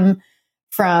idiom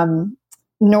from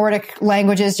Nordic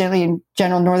languages, generally in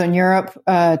general Northern Europe,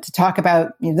 to talk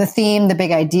about the theme, the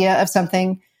big idea of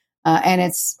something. And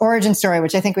its origin story,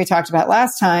 which I think we talked about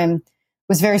last time,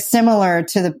 was very similar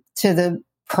to the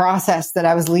process that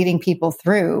I was leading people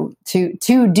through to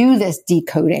do this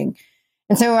decoding.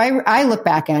 And so I look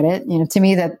back at it, to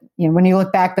me that, when you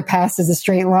look back, the past is a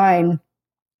straight line.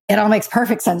 It all makes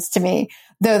perfect sense to me,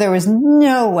 though there was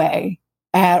no way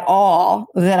at all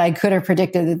that I could have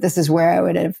predicted that this is where I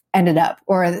would have ended up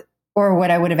or what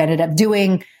I would have ended up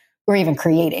doing or even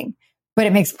creating. But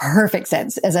it makes perfect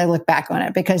sense as I look back on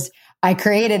it, because I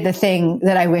created the thing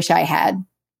that I wish I had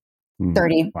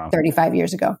 35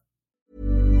 years ago.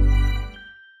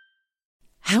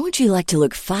 How would you like to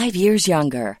look 5 years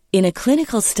younger? In a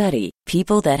clinical study,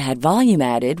 people that had volume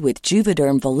added with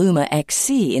Juvederm Voluma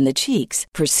XC in the cheeks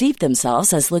perceived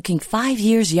themselves as looking 5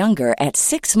 years younger at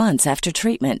 6 months after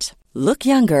treatment. Look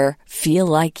younger, feel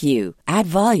like you. Add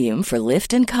volume for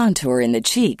lift and contour in the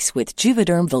cheeks with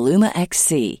Juvederm Voluma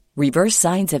XC. Reverse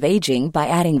signs of aging by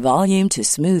adding volume to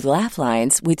smooth laugh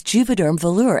lines with Juvederm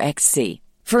Volure XC.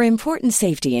 For important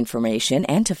safety information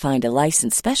and to find a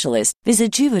licensed specialist,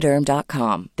 visit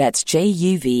Juvederm.com. That's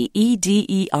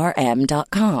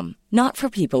JUVEDERM.com. Not for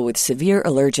people with severe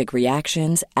allergic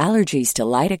reactions, allergies to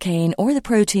lidocaine, or the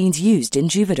proteins used in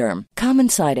Juvederm. Common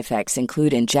side effects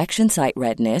include injection site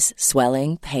redness,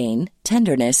 swelling, pain,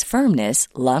 tenderness, firmness,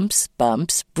 lumps,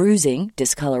 bumps, bruising,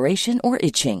 discoloration, or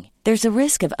itching. There's a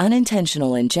risk of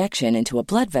unintentional injection into a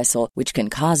blood vessel, which can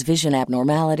cause vision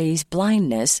abnormalities,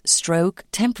 blindness, stroke,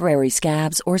 temporary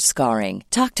scabs, or scarring.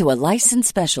 Talk to a licensed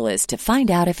specialist to find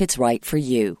out if it's right for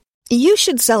you. You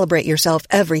should celebrate yourself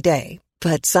every day,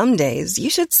 but some days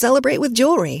you should celebrate with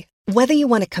jewelry. Whether you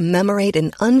want to commemorate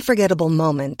an unforgettable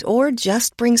moment or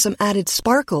just bring some added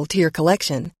sparkle to your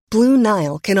collection, Blue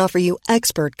Nile can offer you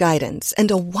expert guidance and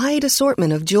a wide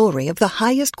assortment of jewelry of the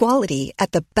highest quality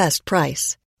at the best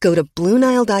price. Go to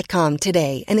BlueNile.com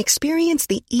today and experience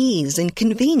the ease and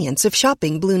convenience of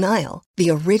shopping Blue Nile,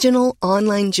 the original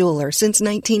online jeweler since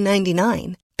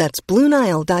 1999. That's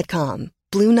BlueNile.com.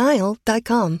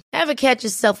 BlueNile.com. Ever catch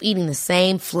yourself eating the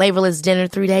same flavorless dinner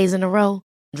 3 days in a row?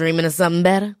 Dreaming of something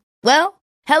better? Well,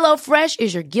 HelloFresh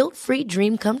is your guilt-free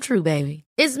dream come true, baby.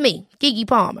 It's me, Keke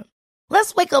Palmer.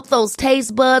 Let's wake up those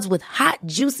taste buds with hot,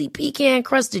 juicy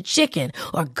pecan-crusted chicken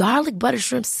or garlic butter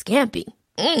shrimp scampi.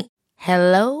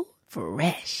 Hello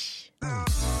Fresh.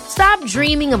 Stop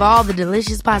dreaming of all the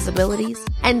delicious possibilities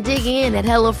and dig in at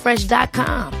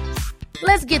HelloFresh.com.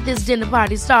 Let's get this dinner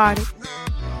party started.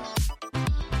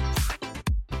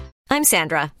 I'm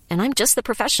Sandra, and I'm just the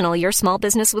professional your small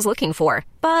business was looking for.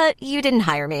 But you didn't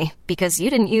hire me because you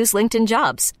didn't use LinkedIn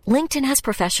Jobs. LinkedIn has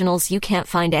professionals you can't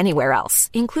find anywhere else,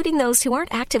 including those who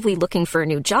aren't actively looking for a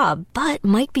new job, but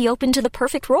might be open to the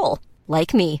perfect role,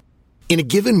 like me. In a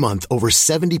given month, over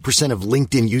 70% of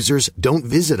LinkedIn users don't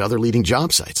visit other leading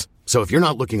job sites. So if you're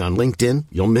not looking on LinkedIn,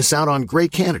 you'll miss out on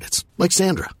great candidates like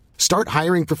Sandra. Start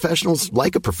hiring professionals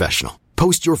like a professional.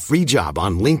 Post your free job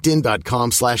on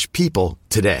linkedin.com/people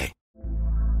today.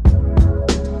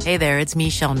 Hey there, it's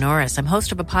Michelle Norris. I'm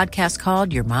host of a podcast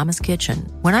called Your Mama's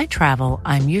Kitchen. When I travel,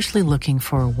 I'm usually looking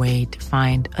for a way to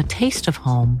find a taste of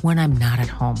home when I'm not at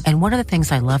home. And one of the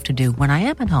things I love to do when I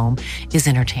am at home is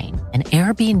entertain. And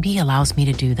Airbnb allows me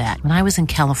to do that. When I was in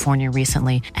California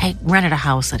recently, I rented a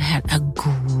house that had a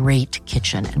great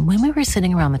kitchen. And when we were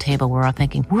sitting around the table, we were all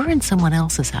thinking, we're in someone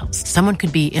else's house. Someone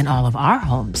could be in all of our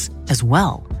homes as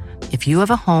well. If you have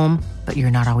a home, but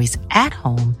you're not always at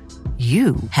home,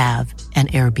 you have an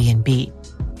Airbnb.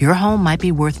 Your home might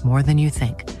be worth more than you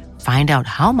think. Find out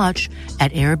how much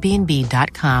at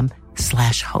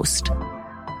airbnb.com/host.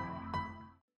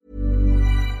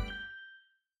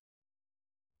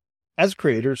 As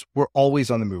creators, we're always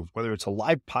on the move. Whether it's a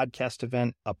live podcast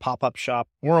event, a pop-up shop,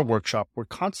 or a workshop, we're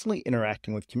constantly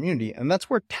interacting with community, and that's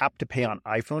where Tap to Pay on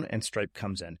iPhone and Stripe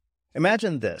comes in.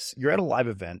 Imagine this. You're at a live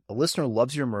event, a listener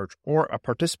loves your merch, or a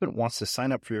participant wants to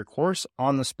sign up for your course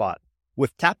on the spot.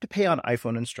 With Tap to Pay on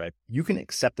iPhone and Stripe, you can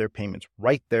accept their payments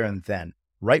right there and then,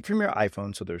 right from your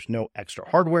iPhone, so there's no extra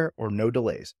hardware or no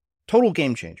delays. Total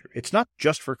game changer. It's not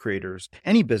just for creators.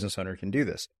 Any business owner can do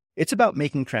this. It's about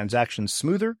making transactions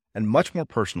smoother and much more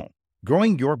personal,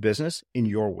 growing your business in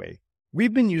your way.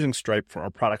 We've been using Stripe for our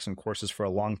products and courses for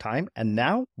a long time, and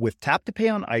now with Tap to Pay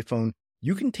on iPhone,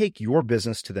 you can take your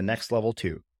business to the next level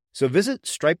too. So visit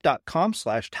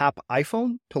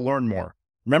stripe.com/tapiphone to learn more.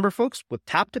 Remember, folks, with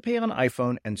Tap to Pay on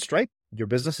iPhone and Stripe, your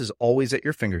business is always at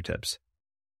your fingertips.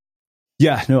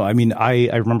 Yeah, no, I mean, I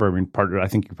remember, I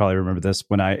think you probably remember this,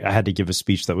 when I had to give a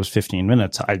speech that was 15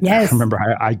 minutes. I remember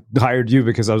I hired you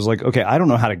because I was like, okay, I don't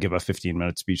know how to give a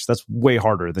 15-minute speech. That's way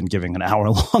harder than giving an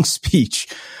hour-long speech.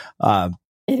 It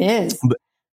is.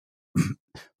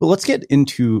 But let's get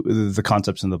into the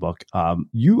concepts in the book.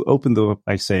 You opened the book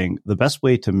by saying the best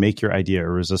way to make your idea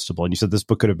irresistible, and you said this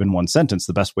book could have been one sentence,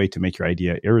 the best way to make your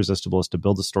idea irresistible is to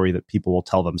build a story that people will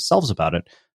tell themselves about it.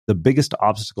 The biggest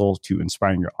obstacle to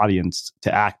inspiring your audience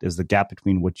to act is the gap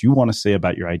between what you want to say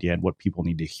about your idea and what people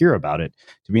need to hear about it.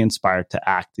 To be inspired to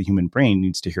act, the human brain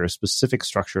needs to hear a specific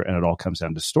structure, and it all comes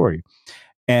down to story.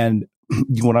 And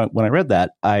when I read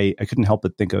that, I couldn't help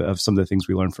but think of some of the things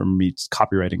we learned from Meet's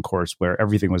copywriting course, where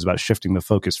everything was about shifting the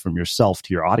focus from yourself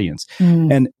to your audience.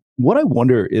 And what I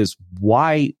wonder is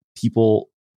why people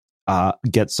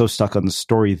get so stuck on the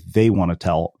story they want to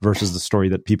tell versus the story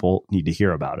that people need to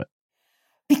hear about it.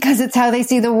 Because it's how they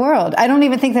see the world. I don't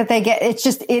even think that they get, it's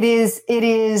just, it is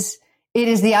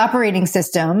the operating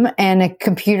system, and a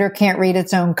computer can't read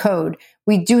its own code.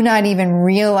 We do not even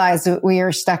realize that we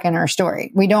are stuck in our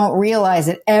story. We don't realize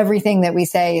that everything that we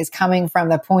say is coming from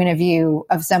the point of view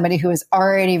of somebody who has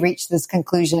already reached this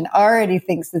conclusion, already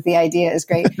thinks that the idea is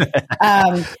great.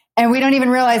 And we don't even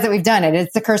realize that we've done it.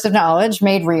 It's the curse of knowledge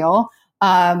made real.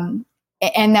 And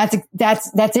that's it.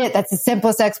 That's the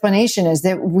simplest explanation, is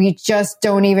that we just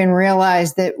don't even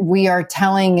realize that we are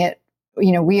telling it.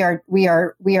 You know, we are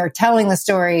telling the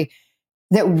story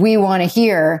that we want to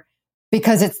hear,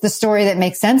 because it's the story that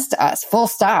makes sense to us, full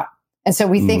stop. And so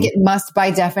we think it must, by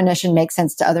definition, make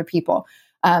sense to other people.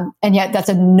 And yet that's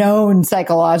a known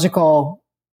psychological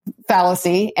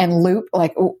fallacy and loop.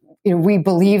 Like, we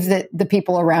believe that the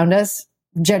people around us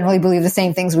generally believe the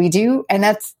same things we do. And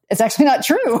it's actually not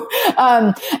true.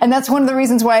 And that's one of the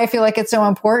reasons why I feel like it's so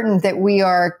important that we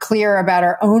are clear about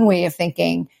our own way of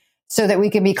thinking, so that we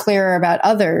can be clearer about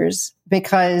others,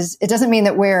 because it doesn't mean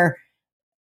that we're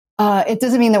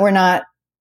not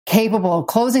capable of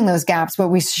closing those gaps, but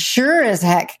we sure as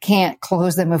heck can't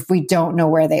close them if we don't know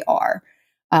where they are.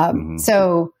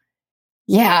 So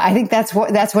yeah, I think that's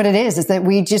what it is that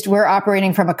we're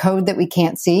operating from a code that we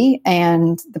can't see.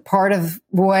 And the part of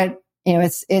what,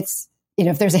 it's,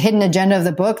 if there's a hidden agenda of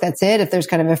the book, that's it. If there's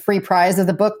kind of a free prize of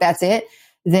the book, that's it.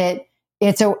 That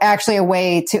it's actually a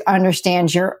way to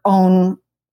understand your own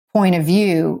point of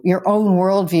view, your own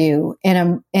worldview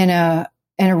in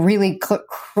a really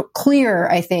clear,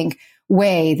 I think,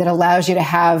 way that allows you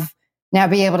to now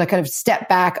be able to kind of step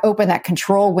back, open that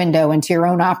control window into your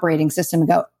own operating system and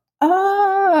go,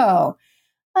 oh,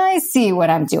 I see what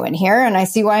I'm doing here and I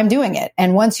see why I'm doing it.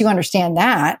 And once you understand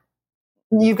that,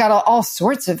 you've got all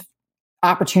sorts of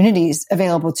opportunities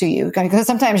available to you, because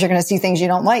sometimes you're going to see things you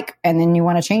don't like and then you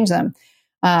want to change them.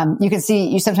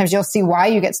 Sometimes you'll see why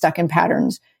you get stuck in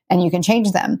patterns and you can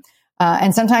change them.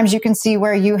 And sometimes you can see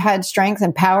where you had strength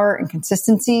and power and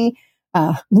consistency.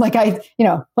 Like I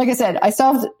said,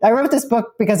 I wrote this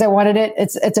book because I wanted it.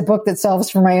 It's a book that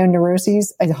solves for my own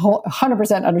neuroses. I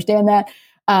 100% understand that.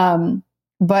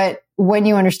 But when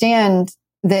you understand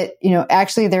that,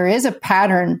 actually there is a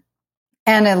pattern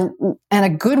and a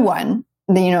good one,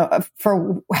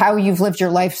 for how you've lived your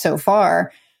life so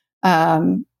far,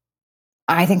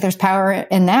 I think there's power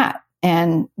in that.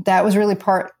 And that was really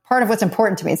part of what's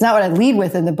important to me. It's not what I lead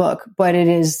with in the book, but it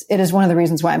is one of the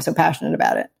reasons why I'm so passionate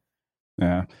about it.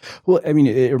 Yeah. Well, I mean,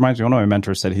 it reminds me, one of my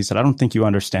mentors said, I don't think you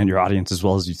understand your audience as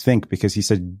well as you think, because he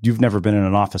said, you've never been in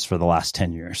an office for the last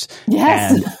 10 years.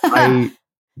 Yes.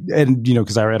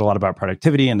 Because I read a lot about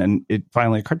productivity, and it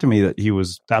finally occurred to me that he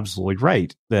was absolutely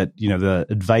right, that, the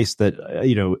advice that,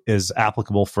 is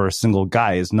applicable for a single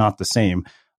guy is not the same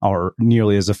or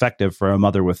nearly as effective for a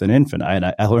mother with an infant. And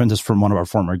I learned this from one of our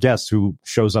former guests who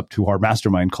shows up to our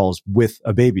mastermind calls with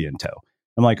a baby in tow.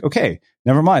 I'm like, okay,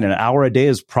 never mind. An hour a day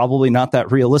is probably not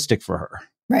that realistic for her.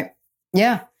 Right.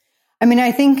 Yeah. I mean,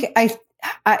 I think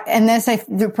and this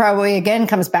probably again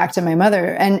comes back to my mother,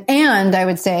 and I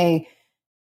would say,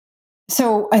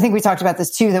 so I think we talked about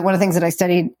this too, that one of the things that I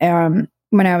studied when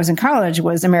I was in college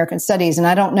was American Studies. And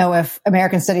I don't know if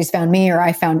American Studies found me or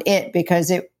I found it, because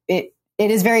it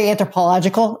is very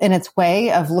anthropological in its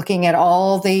way of looking at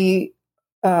all the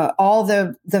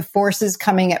forces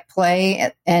coming at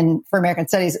play, and for American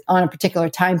Studies on a particular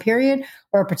time period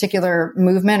or a particular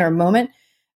movement or moment.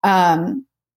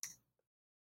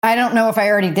 I don't know if I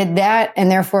already did that, and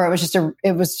therefore it was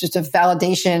just a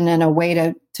validation and a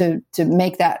way to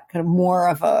make that kind of more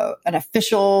of an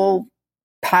official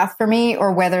path for me,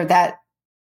 or whether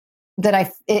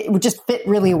it would just fit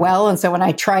really well. And so when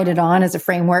I tried it on as a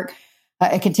framework,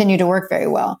 it continued to work very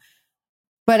well.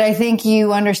 But I think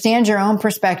you understand your own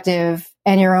perspective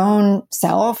and your own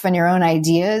self and your own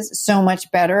ideas so much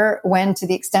better when, to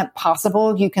the extent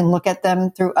possible, you can look at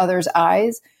them through others'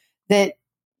 eyes. That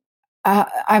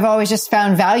I've always just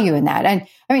found value in that. And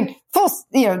I mean,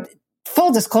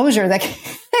 full disclosure, that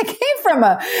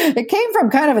it came from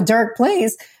kind of a dark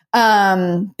place,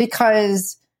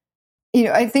 because,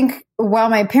 I think while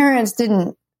my parents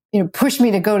didn't, push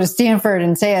me to go to Stanford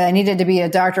and say I needed to be a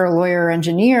doctor, a lawyer, or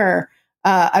engineer,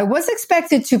 I was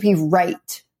expected to be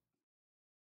right.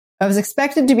 I was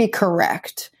expected to be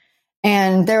correct.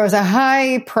 And there was a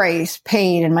high price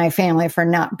paid in my family for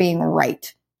not being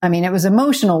right. I mean, it was an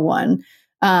emotional one,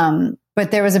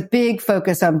 but there was a big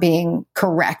focus on being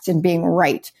correct and being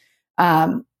right.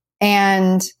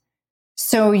 And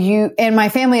so and my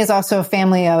family is also a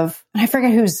family of, and I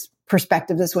forget whose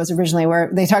perspective this was originally, where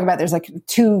they talk about there's like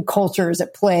two cultures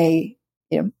at play,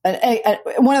 one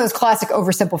of those classic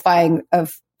oversimplifying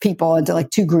of people into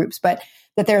like two groups, but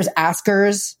that there's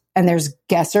askers and there's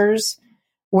guessers,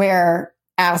 where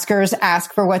askers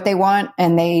ask for what they want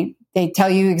and they tell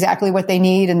you exactly what they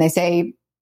need, and they say,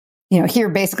 here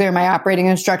basically are my operating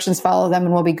instructions, follow them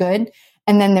and we'll be good.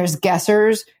 And then there's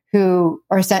guessers who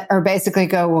are basically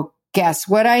go, well, guess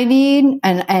what I need,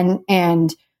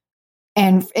 and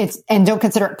don't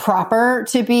consider it proper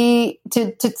to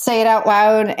say it out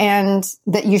loud, and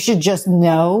that you should just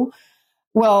know.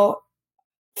 Well,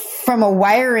 from a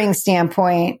wiring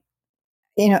standpoint,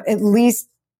 at least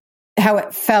how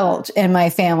it felt in my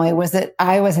family was that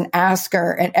I was an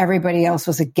asker and everybody else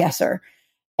was a guesser.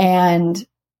 And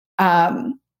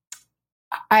I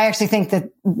actually think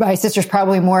that my sister's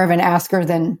probably more of an asker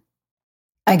than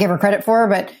I give her credit for,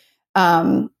 but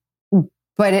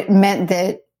it meant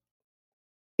that,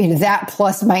 that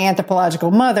plus my anthropological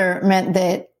mother meant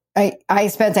that I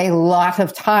spent a lot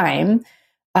of time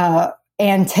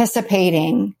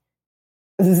anticipating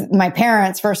my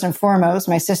parents, first and foremost,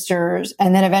 my sisters,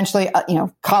 and then eventually,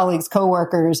 colleagues,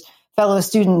 coworkers, fellow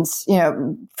students,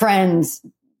 friends,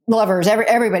 lovers,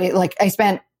 everybody, like I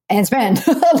spend a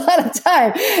lot of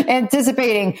time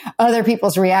anticipating other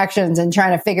people's reactions and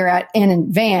trying to figure out in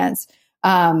advance,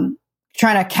 trying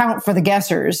to account for the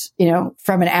guessers,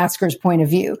 from an asker's point of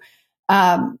view.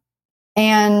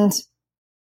 And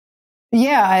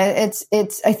yeah,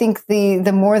 I think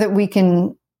the more that we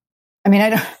can, one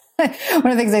of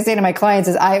the things I say to my clients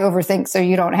is I overthink so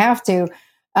you don't have to.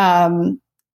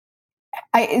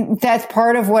 That's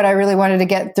part of what I really wanted to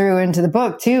get through into the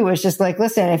book too, was just like,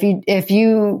 listen, if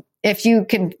you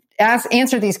can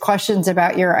answer these questions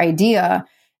about your idea,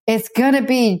 it's going to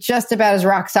be just about as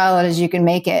rock solid as you can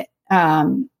make it.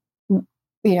 As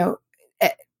you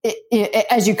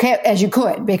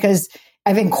could, because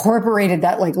I've incorporated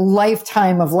that like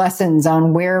lifetime of lessons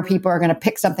on where people are going to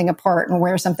pick something apart and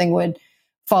where something would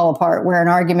fall apart, where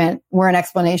an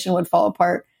explanation would fall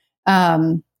apart.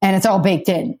 And it's all baked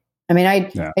in.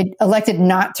 I elected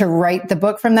not to write the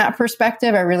book from that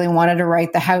perspective. I really wanted to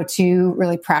write the how-to,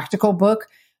 really practical book.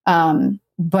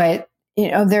 But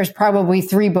there's probably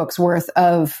 3 books worth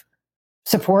of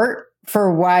support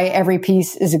for why every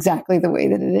piece is exactly the way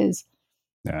that it is.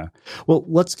 Yeah. Well,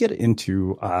 let's get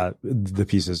into the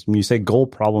pieces. When you say goal,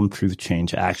 problem, truth,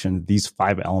 change, action, these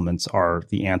 5 elements are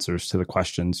the answers to the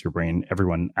questions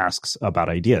everyone asks about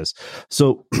ideas.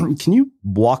 So can you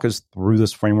walk us through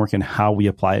this framework and how we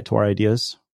apply it to our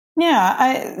ideas?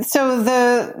 Yeah. So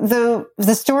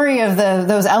the story of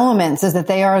those elements is that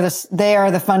they are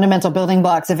the fundamental building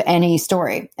blocks of any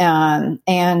story. And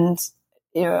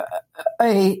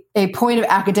a point of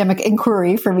academic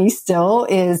inquiry for me still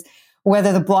is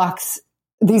whether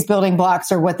these building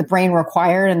blocks are what the brain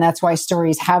required, and that's why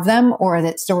stories have them, or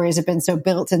that stories have been so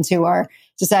built into our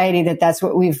society that that's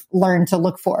what we've learned to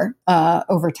look for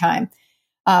over time.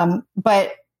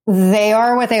 But they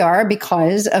are what they are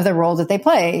because of the role that they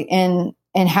play in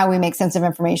how we make sense of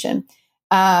information.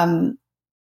 And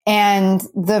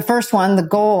the first one, the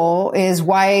goal, is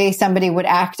why somebody would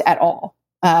act at all.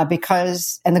 And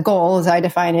the goal, as I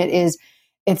define it, is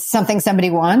it's something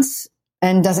somebody wants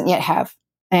and doesn't yet have.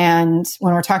 And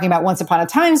when we're talking about once upon a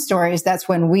time stories, that's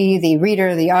when we, the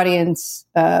reader, the audience,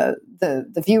 the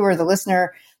viewer, the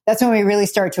listener, that's when we really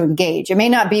start to engage. It may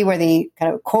not be where the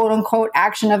kind of quote unquote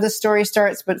action of the story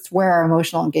starts, but it's where our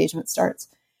emotional engagement starts.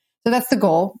 So that's the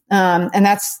goal. And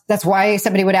that's why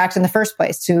somebody would act in the first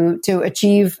place, to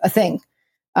achieve a thing.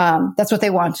 That's what they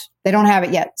want. They don't have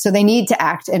it yet. So they need to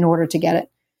act in order to get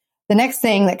it. The next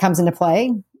thing that comes into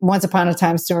play, once upon a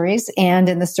time stories and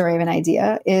in the story of an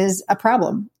idea, is a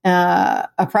problem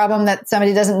that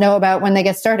somebody doesn't know about when they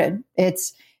get started.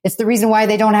 It's the reason why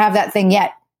they don't have that thing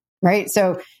yet, right?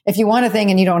 So if you want a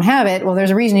thing and you don't have it, well,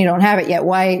 there's a reason you don't have it yet.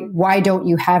 Why don't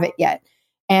you have it yet?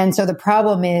 And so the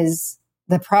problem is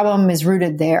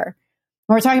rooted there.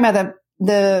 When we're talking about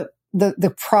the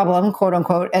problem, quote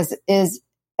unquote, as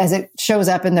it shows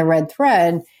up in the red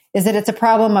thread, is that it's a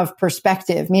problem of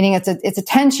perspective, meaning it's a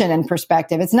tension in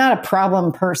perspective. It's not a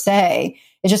problem per se.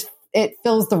 It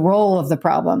fills the role of the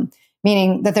problem,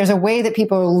 meaning that there's a way that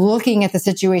people are looking at the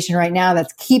situation right now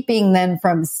that's keeping them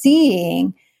from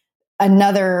seeing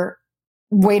another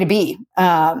way to be.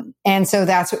 And so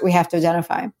that's what we have to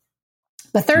identify.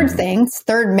 The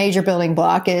third major building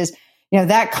block is,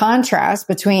 that contrast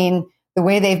between the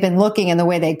way they've been looking and the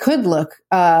way they could look,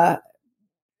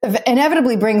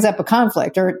 inevitably brings up a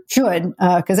conflict, or should,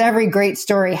 because every great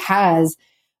story has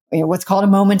what's called a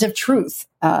moment of truth,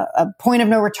 a point of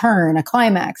no return, a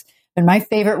climax. And my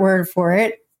favorite word for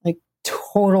it, like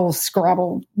total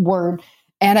Scrabble word,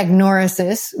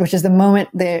 anagnorisis, which is the moment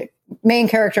the main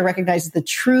character recognizes the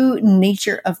true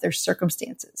nature of their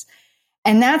circumstances.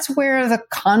 And that's where the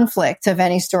conflict of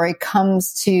any story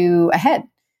comes to a head.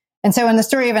 And so in the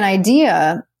story of an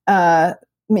idea,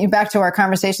 back to our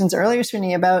conversations earlier,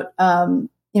 Srini, about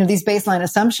these baseline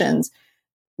assumptions,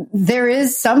 there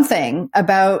is something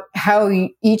about how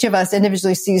each of us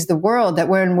individually sees the world, that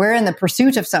when we're in the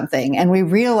pursuit of something and we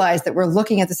realize that we're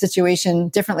looking at the situation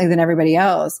differently than everybody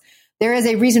else, there is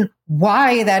a reason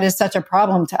why that is such a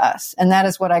problem to us. And that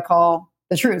is what I call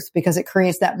the truth, because it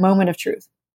creates that moment of truth.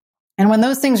 And when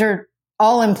those things are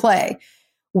all in play,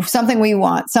 something we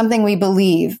want, something we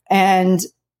believe, and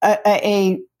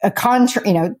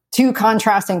two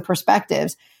contrasting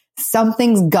perspectives,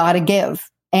 something's got to give.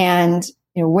 And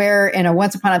where in a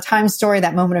once upon a time story,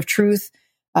 that moment of truth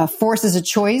forces a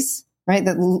choice, right?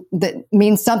 That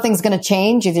means something's going to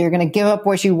change. Either you're going to give up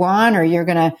what you want, or you're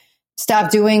going to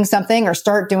stop doing something or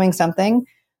start doing something.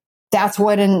 That's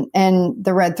what in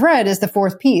the red thread is the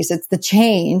fourth piece. It's the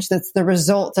change that's the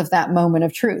result of that moment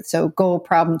of truth. So goal,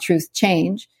 problem, truth,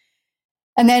 change.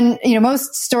 And then,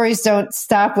 most stories don't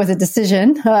stop with a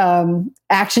decision.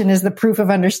 Action is the proof of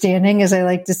understanding, as I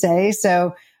like to say.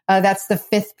 So that's the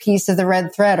fifth piece of the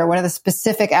red thread, or what are the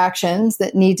specific actions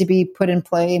that need to be put in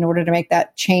play in order to make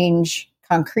that change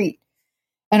concrete.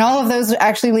 And all of those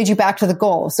actually lead you back to the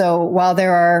goal. So while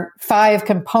there are 5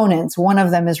 components, one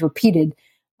of them is repeated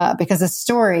because a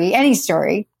story, any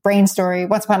story, brain story,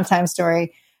 once upon a time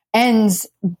story, ends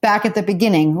back at the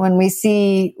beginning when we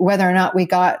see whether or not we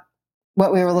got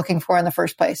what we were looking for in the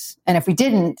first place. And if we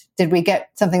didn't, did we get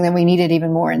something that we needed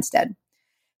even more instead?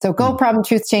 So goal, problem,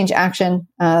 truth, change, action.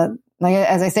 Like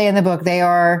as I say in the book, they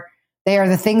are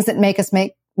the things that make us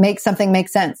make something make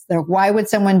sense. Why would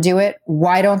someone do it?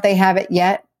 Why don't they have it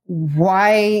yet?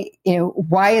 Why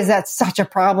is that such a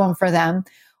problem for them?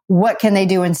 What can they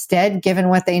do instead, given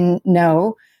what they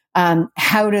know?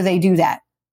 How do they do that?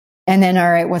 And then,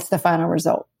 all right, what's the final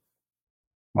result?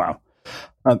 Wow.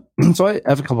 So I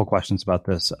have a couple of questions about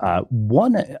this.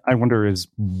 One, I wonder is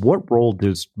what role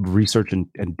does research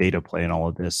and data play in all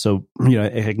of this? So, I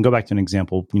can go back to an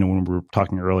example, when we were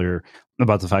talking earlier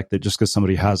about the fact that just because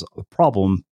somebody has a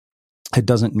problem, it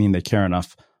doesn't mean they care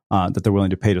enough that they're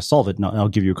willing to pay to solve it. Now, I'll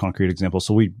give you a concrete example.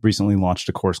 So we recently launched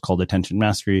a course called Attention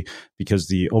Mastery because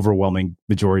the overwhelming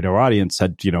majority of our audience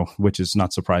said, which is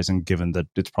not surprising given that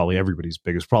it's probably everybody's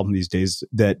biggest problem these days,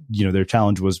 that, their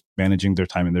challenge was managing their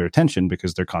time and their attention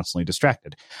because they're constantly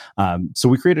distracted. So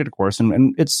we created a course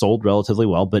and it sold relatively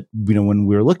well. But, when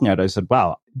we were looking at it, I said,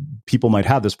 wow, people might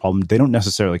have this problem. They don't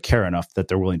necessarily care enough that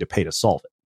they're willing to pay to solve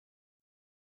it.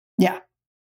 Yeah.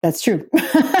 That's true.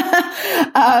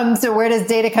 So where does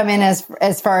data come in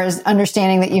as far as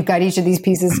understanding that you've got each of these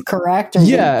pieces correct?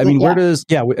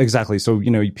 Exactly. So,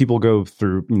 people go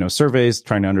through, surveys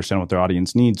trying to understand what their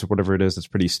audience needs or whatever it is. It's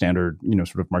pretty standard,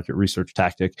 sort of market research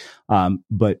tactic.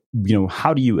 But,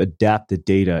 how do you adapt the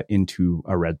data into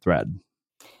a red thread?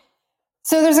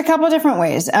 So there's a couple of different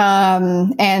ways.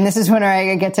 And this is when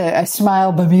I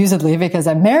smile bemusedly because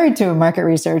I'm married to a market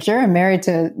researcher. I'm married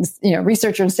to,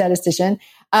 researcher and statistician.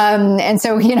 And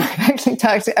so, I've actually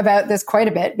talked about this quite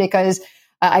a bit because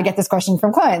I get this question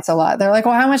from clients a lot. They're like,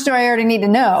 well, how much do I already need to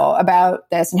know about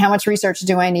this? And how much research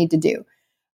do I need to do?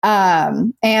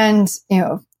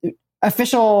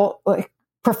 Official,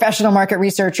 professional market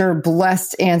researcher,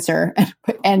 blessed answer,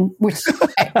 and which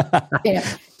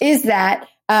is that,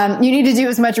 you need to do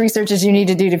as much research as you need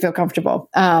to do to feel comfortable.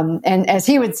 And as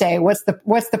he would say, what's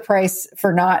the price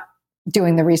for not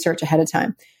doing the research ahead of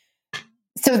time?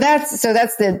 So that's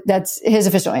his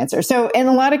official answer. So in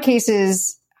a lot of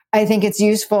cases, I think it's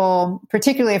useful,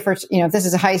 particularly if if this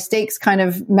is a high stakes kind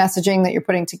of messaging that you're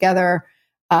putting together,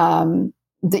 that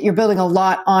you're building a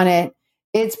lot on it.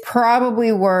 It's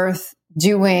probably worth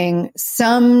doing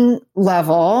some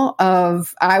level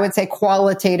of, I would say,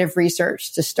 qualitative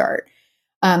research to start.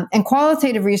 And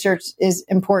qualitative research is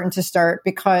important to start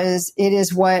because it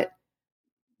is what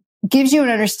gives you an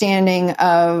understanding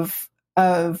of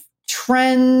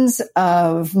trends,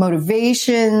 of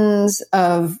motivations,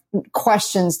 of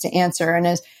questions to answer. And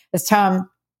as Tom,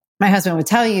 my husband, would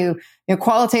tell you,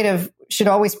 qualitative should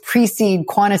always precede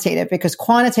quantitative because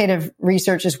quantitative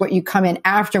research is what you come in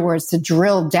afterwards to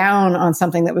drill down on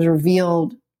something that was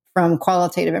revealed from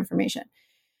qualitative information.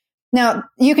 Now,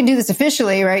 you can do this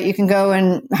officially, right? You can go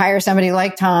and hire somebody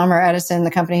like Tom or Edison,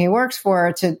 the company he works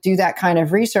for, to do that kind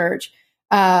of research.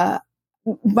 My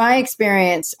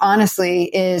experience, honestly,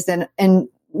 is that in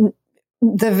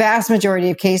the vast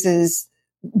majority of cases,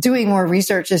 doing more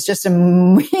research is just a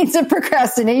means of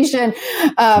procrastination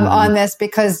on this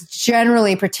because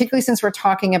generally, particularly since we're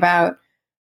talking about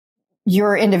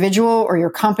your individual or your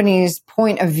company's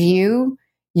point of view,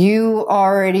 you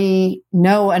already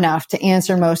know enough to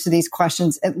answer most of these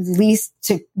questions, at least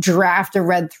to draft a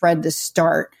red thread to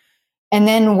start. And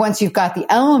then once you've got the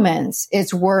elements,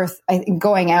 it's worth, I think,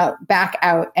 going back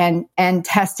out and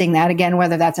testing that again,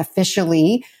 whether that's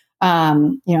officially,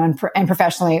 and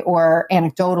professionally or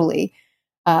anecdotally,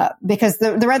 because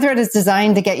the red thread is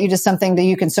designed to get you to something that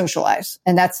you can socialize.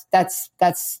 And that's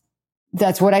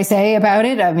what I say about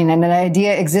it. I mean, and an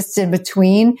idea exists in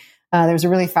between. There was a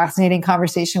really fascinating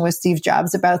conversation with Steve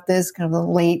Jobs about this, kind of the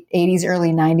late 80s,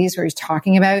 early 90s, where he's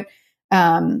talking about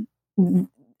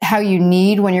how you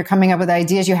need, when you're coming up with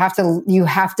ideas, you have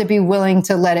to be willing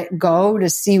to let it go to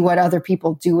see what other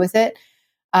people do with it.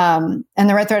 And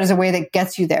the red thread is a way that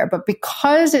gets you there. But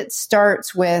because it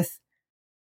starts with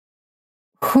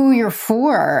who you're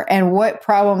for and what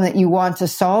problem that you want to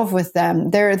solve with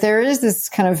them, there is this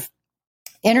kind of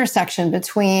intersection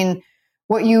between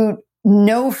what you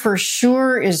know for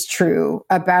sure is true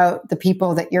about the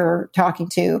people that you're talking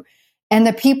to and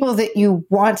the people that you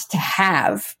want to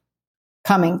have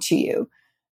coming to you.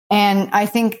 And I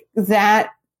think that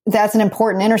that's an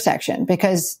important intersection,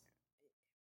 because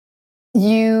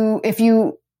and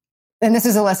this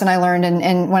is a lesson I learned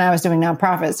in when I was doing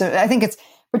nonprofits. So I think it's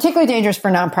particularly dangerous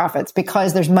for nonprofits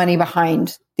because there's money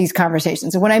behind these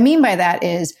conversations. And what I mean by that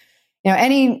is,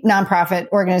 any nonprofit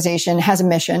organization has a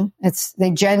mission. It's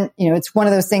one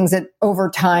of those things that over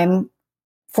time,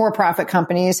 for-profit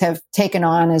companies have taken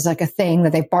on as like a thing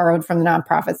that they've borrowed from the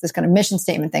nonprofits, this kind of mission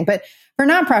statement thing. But for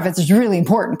nonprofits, it's really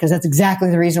important because that's exactly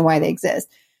the reason why they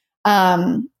exist.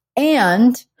 And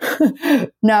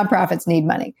nonprofits need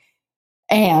money.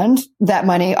 And that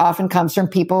money often comes from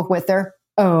people with their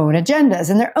own agendas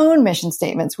and their own mission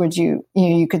statements,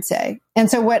 you could say. And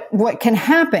so what can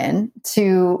happen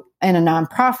in a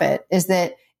nonprofit is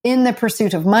that in the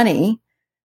pursuit of money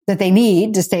that they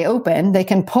need to stay open, they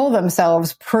can pull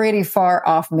themselves pretty far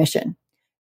off mission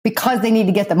because they need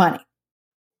to get the money.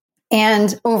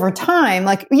 And over time,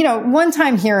 one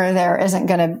time here or there isn't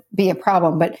going to be a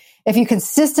problem. But if you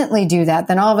consistently do that,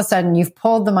 then all of a sudden you've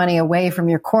pulled the money away from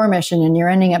your core mission and you're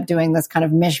ending up doing this kind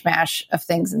of mishmash of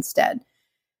things instead.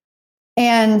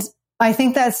 And I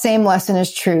think that same lesson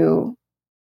is true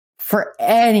for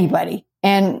anybody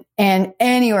and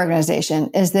any organization,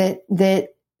 is that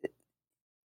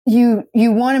you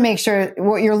want to make sure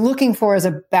what you're looking for is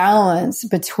a balance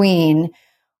between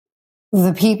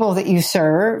the people that you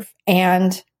serve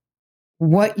and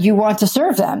what you want to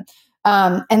serve them.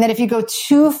 And that if you go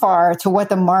too far to what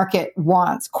the market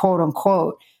wants, quote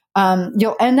unquote,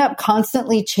 you'll end up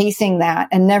constantly chasing that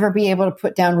and never be able to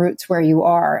put down roots where you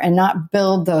are and not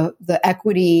build the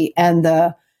equity and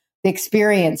the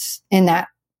experience in that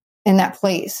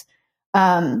place.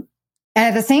 And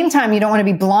at the same time, you don't want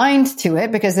to be blind to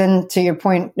it, because then, to your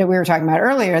point that we were talking about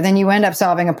earlier, then you end up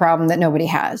solving a problem that nobody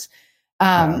has.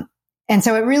 And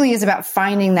so it really is about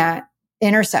finding that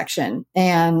intersection.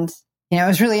 And, it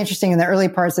was really interesting in the early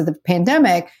parts of the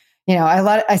pandemic.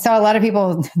 I saw a lot of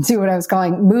people do what I was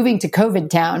calling moving to COVID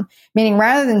town, meaning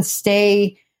rather than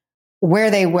stay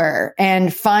where they were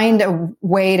and find a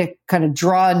way to kind of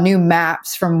draw new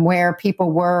maps from where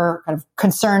people were kind of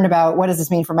concerned about, what does this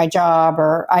mean for my job?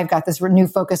 Or I've got this new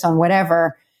focus on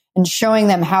whatever, and showing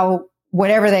them how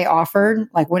whatever they offered,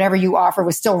 like whatever you offer,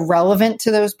 was still relevant to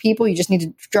those people. You just need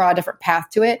to draw a different path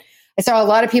to it. I saw a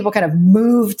lot of people kind of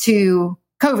move to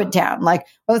COVID town. Like,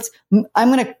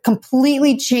 I'm going to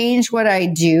completely change what I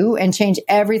do and change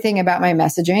everything about my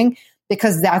messaging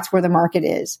because that's where the market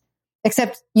is.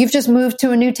 Except you've just moved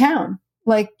to a new town.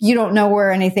 Like, you don't know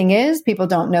where anything is. People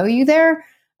don't know you there.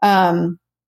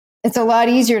 It's a lot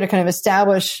easier to kind of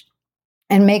establish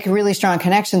and make really strong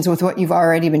connections with what you've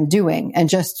already been doing and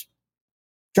just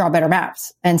draw better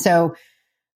maps. And so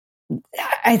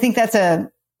I think it's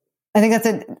a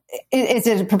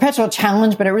perpetual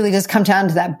challenge, but it really does come down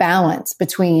to that balance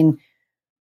between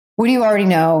what do you already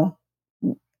know,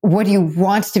 what do you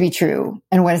want to be true,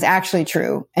 and what is actually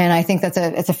true. And I think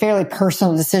it's a fairly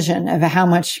personal decision of how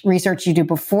much research you do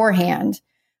beforehand,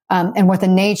 and what the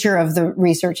nature of the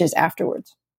research is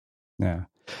afterwards. Yeah.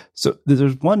 So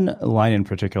there's one line in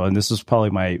particular, and this is probably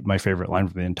my favorite line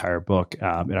from the entire book.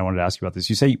 And I wanted to ask you about this.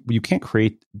 You say you can't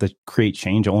create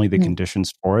change, only the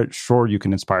conditions for it. Sure, you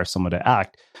can inspire someone to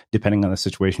act. Depending on the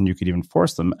situation, you could even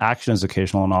force them. Action is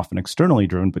occasional and often externally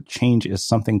driven, but change is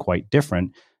something quite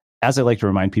different. As I like to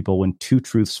remind people, when two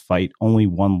truths fight, only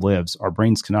one lives. Our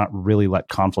brains cannot really let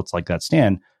conflicts like that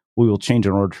stand. We will change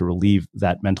in order to relieve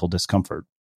that mental discomfort.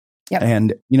 Yep.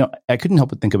 And, I couldn't help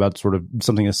but think about sort of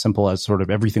something as simple as sort of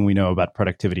everything we know about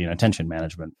productivity and attention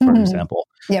management, for example.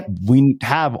 Yep. We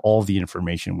have all the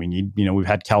information we need. We've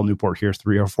had Cal Newport here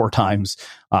 3 or 4 times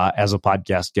as a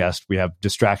podcast guest. We have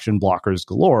distraction blockers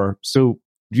galore. So,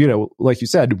 like you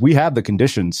said, we have the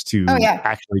conditions to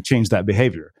actually change that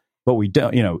behavior, but we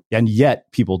don't, and yet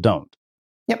people don't.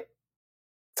 Yep.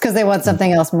 It's because they want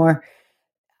something else more.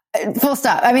 Full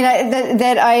stop. I mean,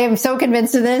 that I am so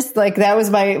convinced of this. Like, that was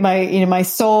my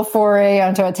sole foray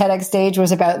onto a TEDx stage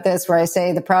was about this, where I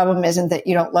say the problem isn't that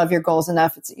you don't love your goals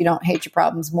enough; it's that you don't hate your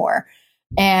problems more.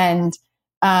 And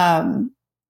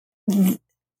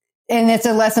it's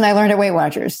a lesson I learned at Weight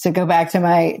Watchers. To go back to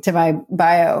my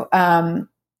bio,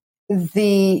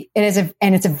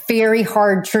 it's a very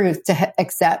hard truth to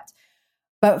accept.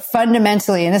 But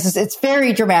fundamentally, and it's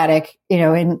very dramatic,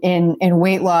 in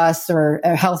weight loss or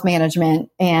health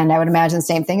management. And I would imagine the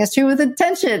same thing is true with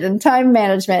attention and time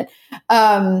management.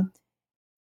 That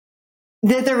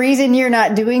the reason you're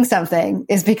not doing something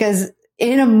is because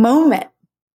in a moment,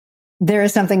 there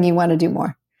is something you want to do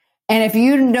more. And if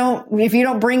you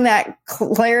don't bring that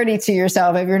clarity to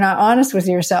yourself, if you're not honest with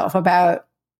yourself about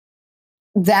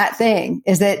that thing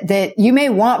is that you may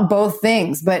want both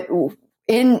things, but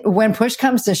when push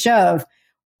comes to shove,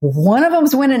 one of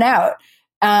them's winning out.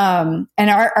 And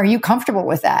are you comfortable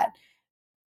with that?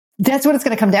 That's what it's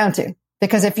going to come down to.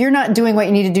 Because if you're not doing what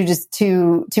you need to do just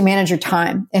to manage your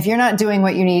time, if you're not doing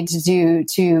what you need to do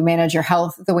to manage your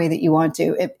health the way that you want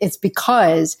to, it's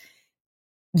because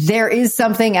there is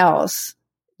something else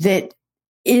that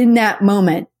in that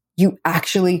moment you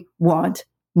actually want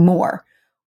more.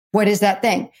 What is that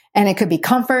thing? And it could be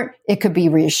comfort. It could be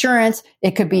reassurance.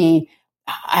 It could be,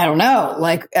 I don't know,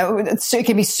 like it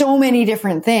could be so many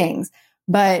different things.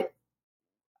 But,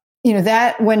 you know,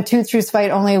 that when two truths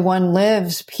fight, only one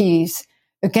lives piece,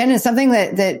 again, is something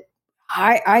that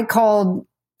I called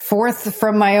forth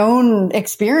from my own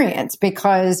experience,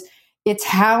 because it's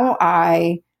how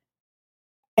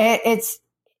it's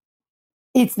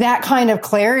that kind of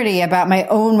clarity about my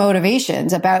own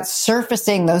motivations, about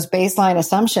surfacing those baseline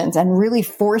assumptions and really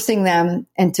forcing them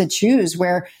and to choose,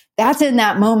 where that's in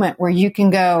that moment where you can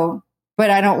go,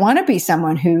 but I don't want to be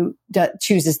someone who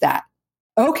chooses that.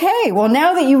 Okay, well,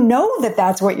 now that you know that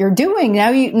that's what you're doing,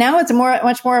 now it's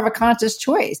much more of a conscious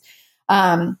choice,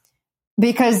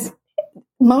 because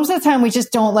most of the time we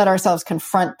just don't let ourselves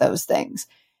confront those things,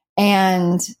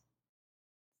 and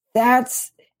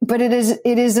but it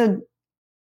is a.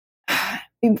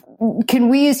 Can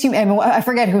we assume? I mean, I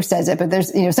forget who says it, but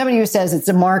there's somebody who says it's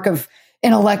a mark of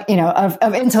intellect,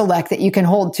 of intellect, that you can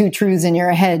hold two truths in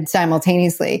your head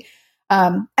simultaneously.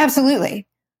 Absolutely.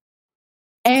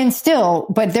 And still,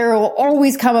 but there will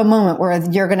always come a moment where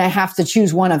you're going to have to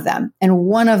choose one of them, and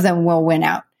one of them will win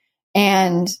out.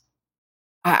 And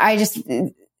I just,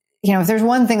 if there's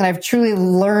one thing that I've truly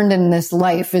learned in this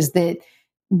life, is that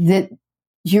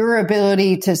your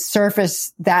ability to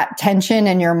surface that tension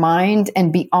in your mind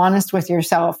and be honest with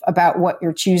yourself about what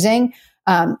you're choosing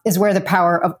is where the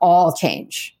power of all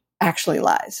change actually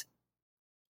lies.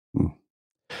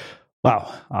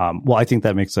 Wow. Well, I think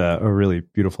that makes a really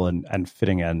beautiful and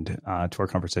fitting end to our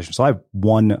conversation. So I have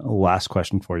one last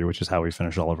question for you, which is how we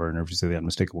finish all of our interviews of the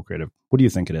Unmistakable Creative. What do you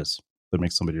think it is that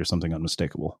makes somebody or something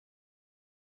unmistakable?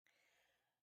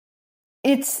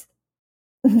 It's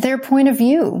their point of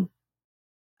view.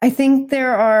 I think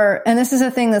there are, and this is a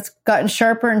thing that's gotten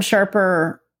sharper and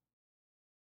sharper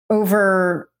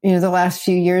over the last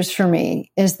few years for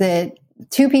me, is that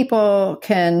two people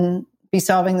can be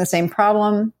solving the same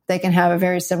problem. They can have a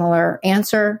very similar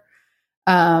answer.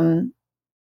 But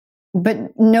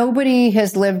nobody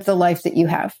has lived the life that you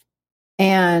have.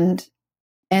 And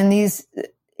these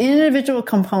individual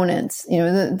components,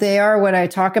 they are what I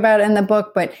talk about in the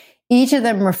book, but each of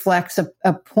them reflects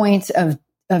a point of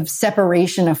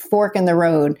separation, a fork in the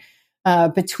road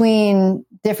between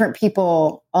different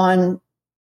people on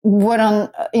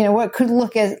what could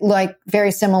look like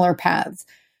very similar paths.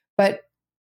 But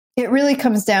it really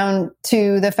comes down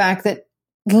to the fact that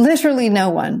literally no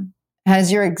one has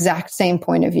your exact same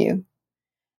point of view.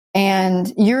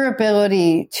 And your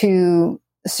ability to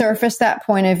surface that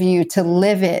point of view, to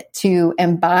live it, to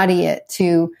embody it,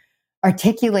 to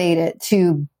articulate it,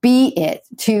 to be it,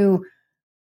 to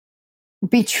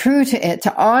be true to it,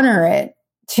 to honor it,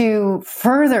 to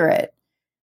further it.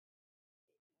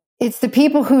 It's the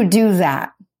people who do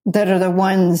that are the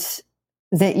ones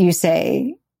that you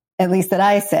say, at least that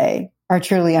I say, are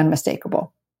truly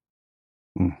unmistakable.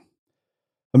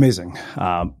 Amazing.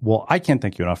 Well, I can't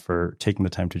thank you enough for taking the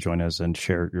time to join us and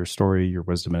share your story, your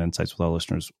wisdom, and insights with our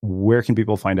listeners. Where can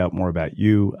people find out more about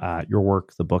you, your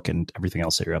work, the book, and everything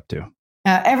else that you're up to?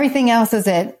 Everything else is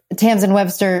at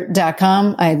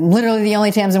tamsenwebster.com. I'm literally the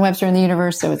only Tamsen Webster in the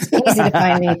universe, so it's easy to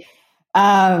find me.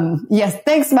 Yes,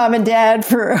 thanks, Mom and Dad,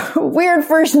 for a weird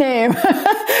first name.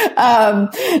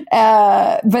 But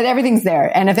everything's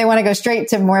there. And if they want to go straight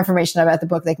to more information about the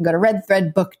book, they can go to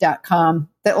redthreadbook.com.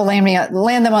 That will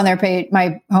land them on their page,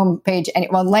 my homepage,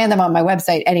 land them on my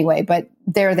website anyway. But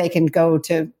there they can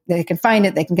they can find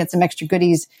it. They can get some extra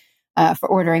goodies for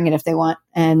ordering it if they want.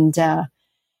 And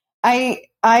I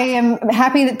am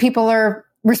happy that people are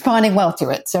responding well to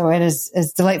it. So it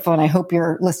is delightful, and I hope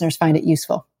your listeners find it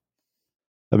useful.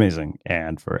 Amazing.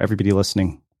 And for everybody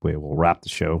listening, we will wrap the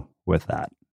show with that.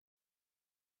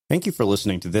 Thank you for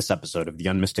listening to this episode of the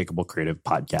Unmistakable Creative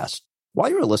Podcast. While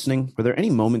you were listening, were there any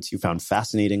moments you found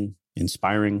fascinating,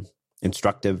 inspiring,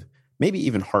 instructive, maybe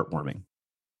even heartwarming?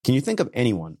 Can you think of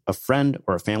anyone, a friend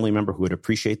or a family member who would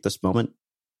appreciate this moment?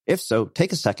 If so,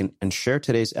 take a second and share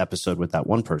today's episode with that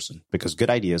one person, because good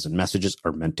ideas and messages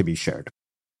are meant to be shared.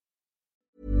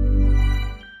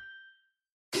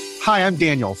 Hi, I'm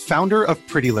Daniel, founder of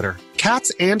Pretty Litter.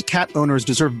 Cats and cat owners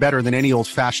deserve better than any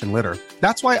old-fashioned litter.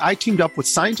 That's why I teamed up with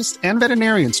scientists and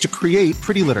veterinarians to create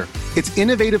Pretty Litter. Its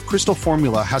innovative crystal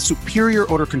formula has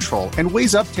superior odor control and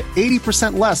weighs up to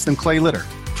 80% less than clay litter.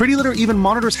 Pretty Litter even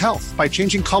monitors health by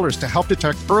changing colors to help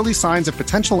detect early signs of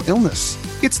potential illness.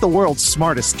 It's the world's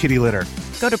smartest kitty litter.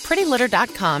 Go to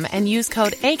prettylitter.com and use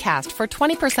code ACAST for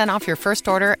 20% off your first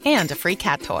order and a free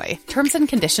cat toy. Terms and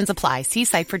conditions apply. See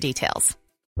site for details.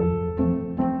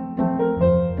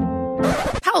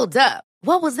 Hold up.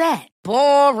 What was that?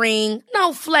 Boring.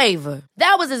 No flavor.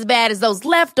 That was as bad as those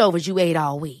leftovers you ate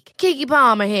all week. Keke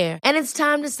Palmer here. And it's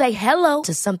time to say hello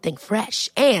to something fresh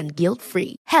and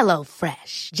guilt-free. Hello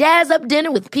Fresh. Jazz up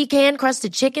dinner with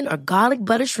pecan-crusted chicken or garlic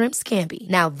butter shrimp scampi.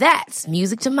 Now that's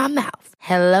music to my mouth.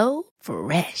 Hello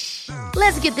Fresh.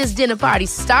 Let's get this dinner party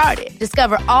started.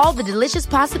 Discover all the delicious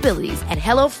possibilities at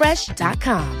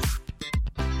HelloFresh.com.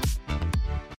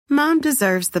 Mom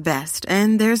deserves the best,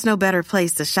 and there's no better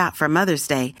place to shop for Mother's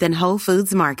Day than Whole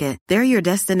Foods Market. They're your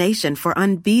destination for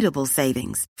unbeatable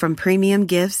savings, from premium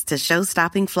gifts to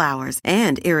show-stopping flowers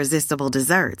and irresistible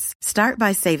desserts. Start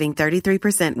by saving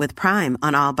 33% with Prime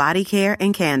on all body care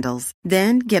and candles.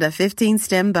 Then get a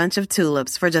 15-stem bunch of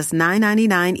tulips for just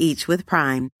 $9.99 each with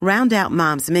Prime. Round out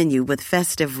Mom's menu with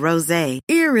festive rosé,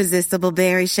 irresistible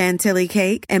berry chantilly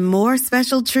cake, and more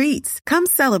special treats. Come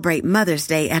celebrate Mother's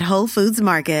Day at Whole Foods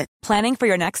Market. Planning for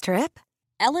your next trip?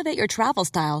 Elevate your travel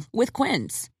style with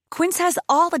Quince. Quince has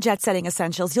all the jet-setting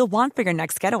essentials you'll want for your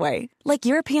next getaway, like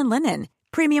European linen,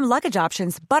 premium luggage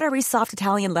options, buttery soft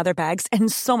Italian leather bags,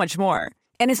 and so much more.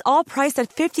 And is all priced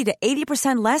at 50 to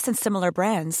 80% less than similar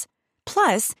brands.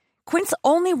 Plus, Quince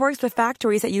only works with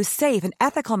factories that use safe and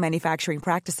ethical manufacturing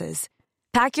practices.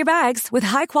 Pack your bags with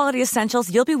high-quality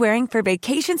essentials you'll be wearing for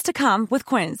vacations to come with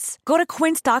Quince. Go to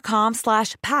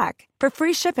quince.com/pack for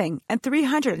free shipping and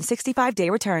 365-day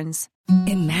returns.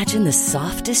 Imagine the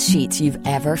softest sheets you've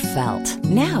ever felt.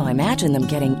 Now imagine them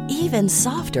getting even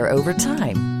softer over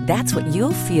time. That's what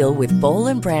you'll feel with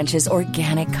Boll & Branch's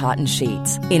organic cotton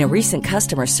sheets. In a recent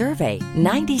customer survey,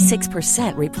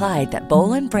 96% replied that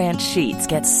Boll & Branch sheets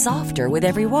get softer with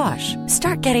every wash.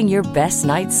 Start getting your best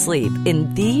night's sleep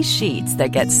in these sheets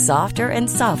that get softer and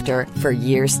softer for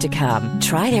years to come.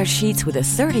 Try their sheets with a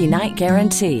 30-night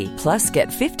guarantee. Plus, get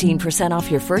 15%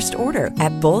 off your first order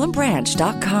at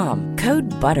bollandbranch.com. Code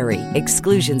BUTTERY.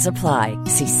 Exclusions apply.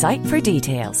 See site for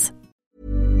details.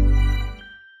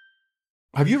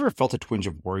 Have you ever felt a twinge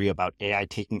of worry about AI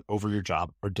taking over your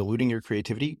job or diluting your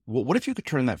creativity? Well, what if you could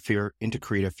turn that fear into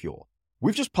creative fuel?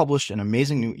 We've just published an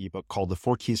amazing new ebook called The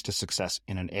 4 Keys to Success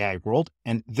in an AI World,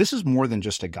 and this is more than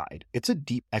just a guide. It's a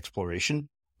deep exploration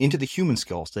into the human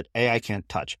skills that AI can't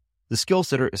touch, the skills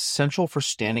that are essential for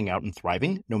standing out and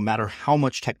thriving no matter how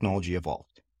much technology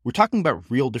evolved. We're talking about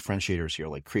real differentiators here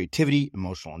like creativity,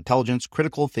 emotional intelligence,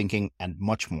 critical thinking, and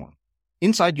much more.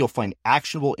 Inside, you'll find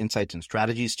actionable insights and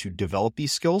strategies to develop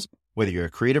these skills, whether you're a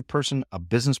creative person, a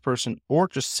business person, or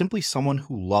just simply someone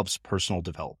who loves personal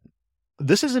development.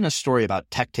 This isn't a story about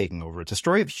tech taking over. It's a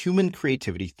story of human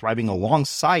creativity thriving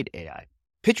alongside AI.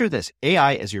 Picture this,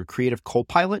 AI as your creative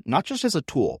co-pilot, not just as a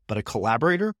tool, but a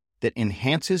collaborator that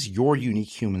enhances your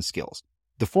unique human skills.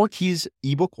 The 4 Keys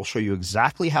ebook will show you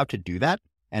exactly how to do that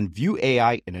and view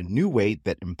AI in a new way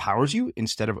that empowers you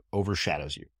instead of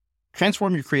overshadows you.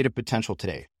 Transform your creative potential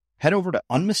today. Head over to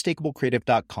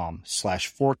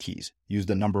unmistakablecreative.com/4keys. Use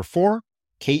the number 4,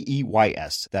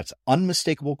 KEYS. That's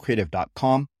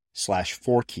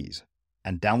unmistakablecreative.com/4keys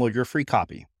and download your free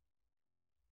copy.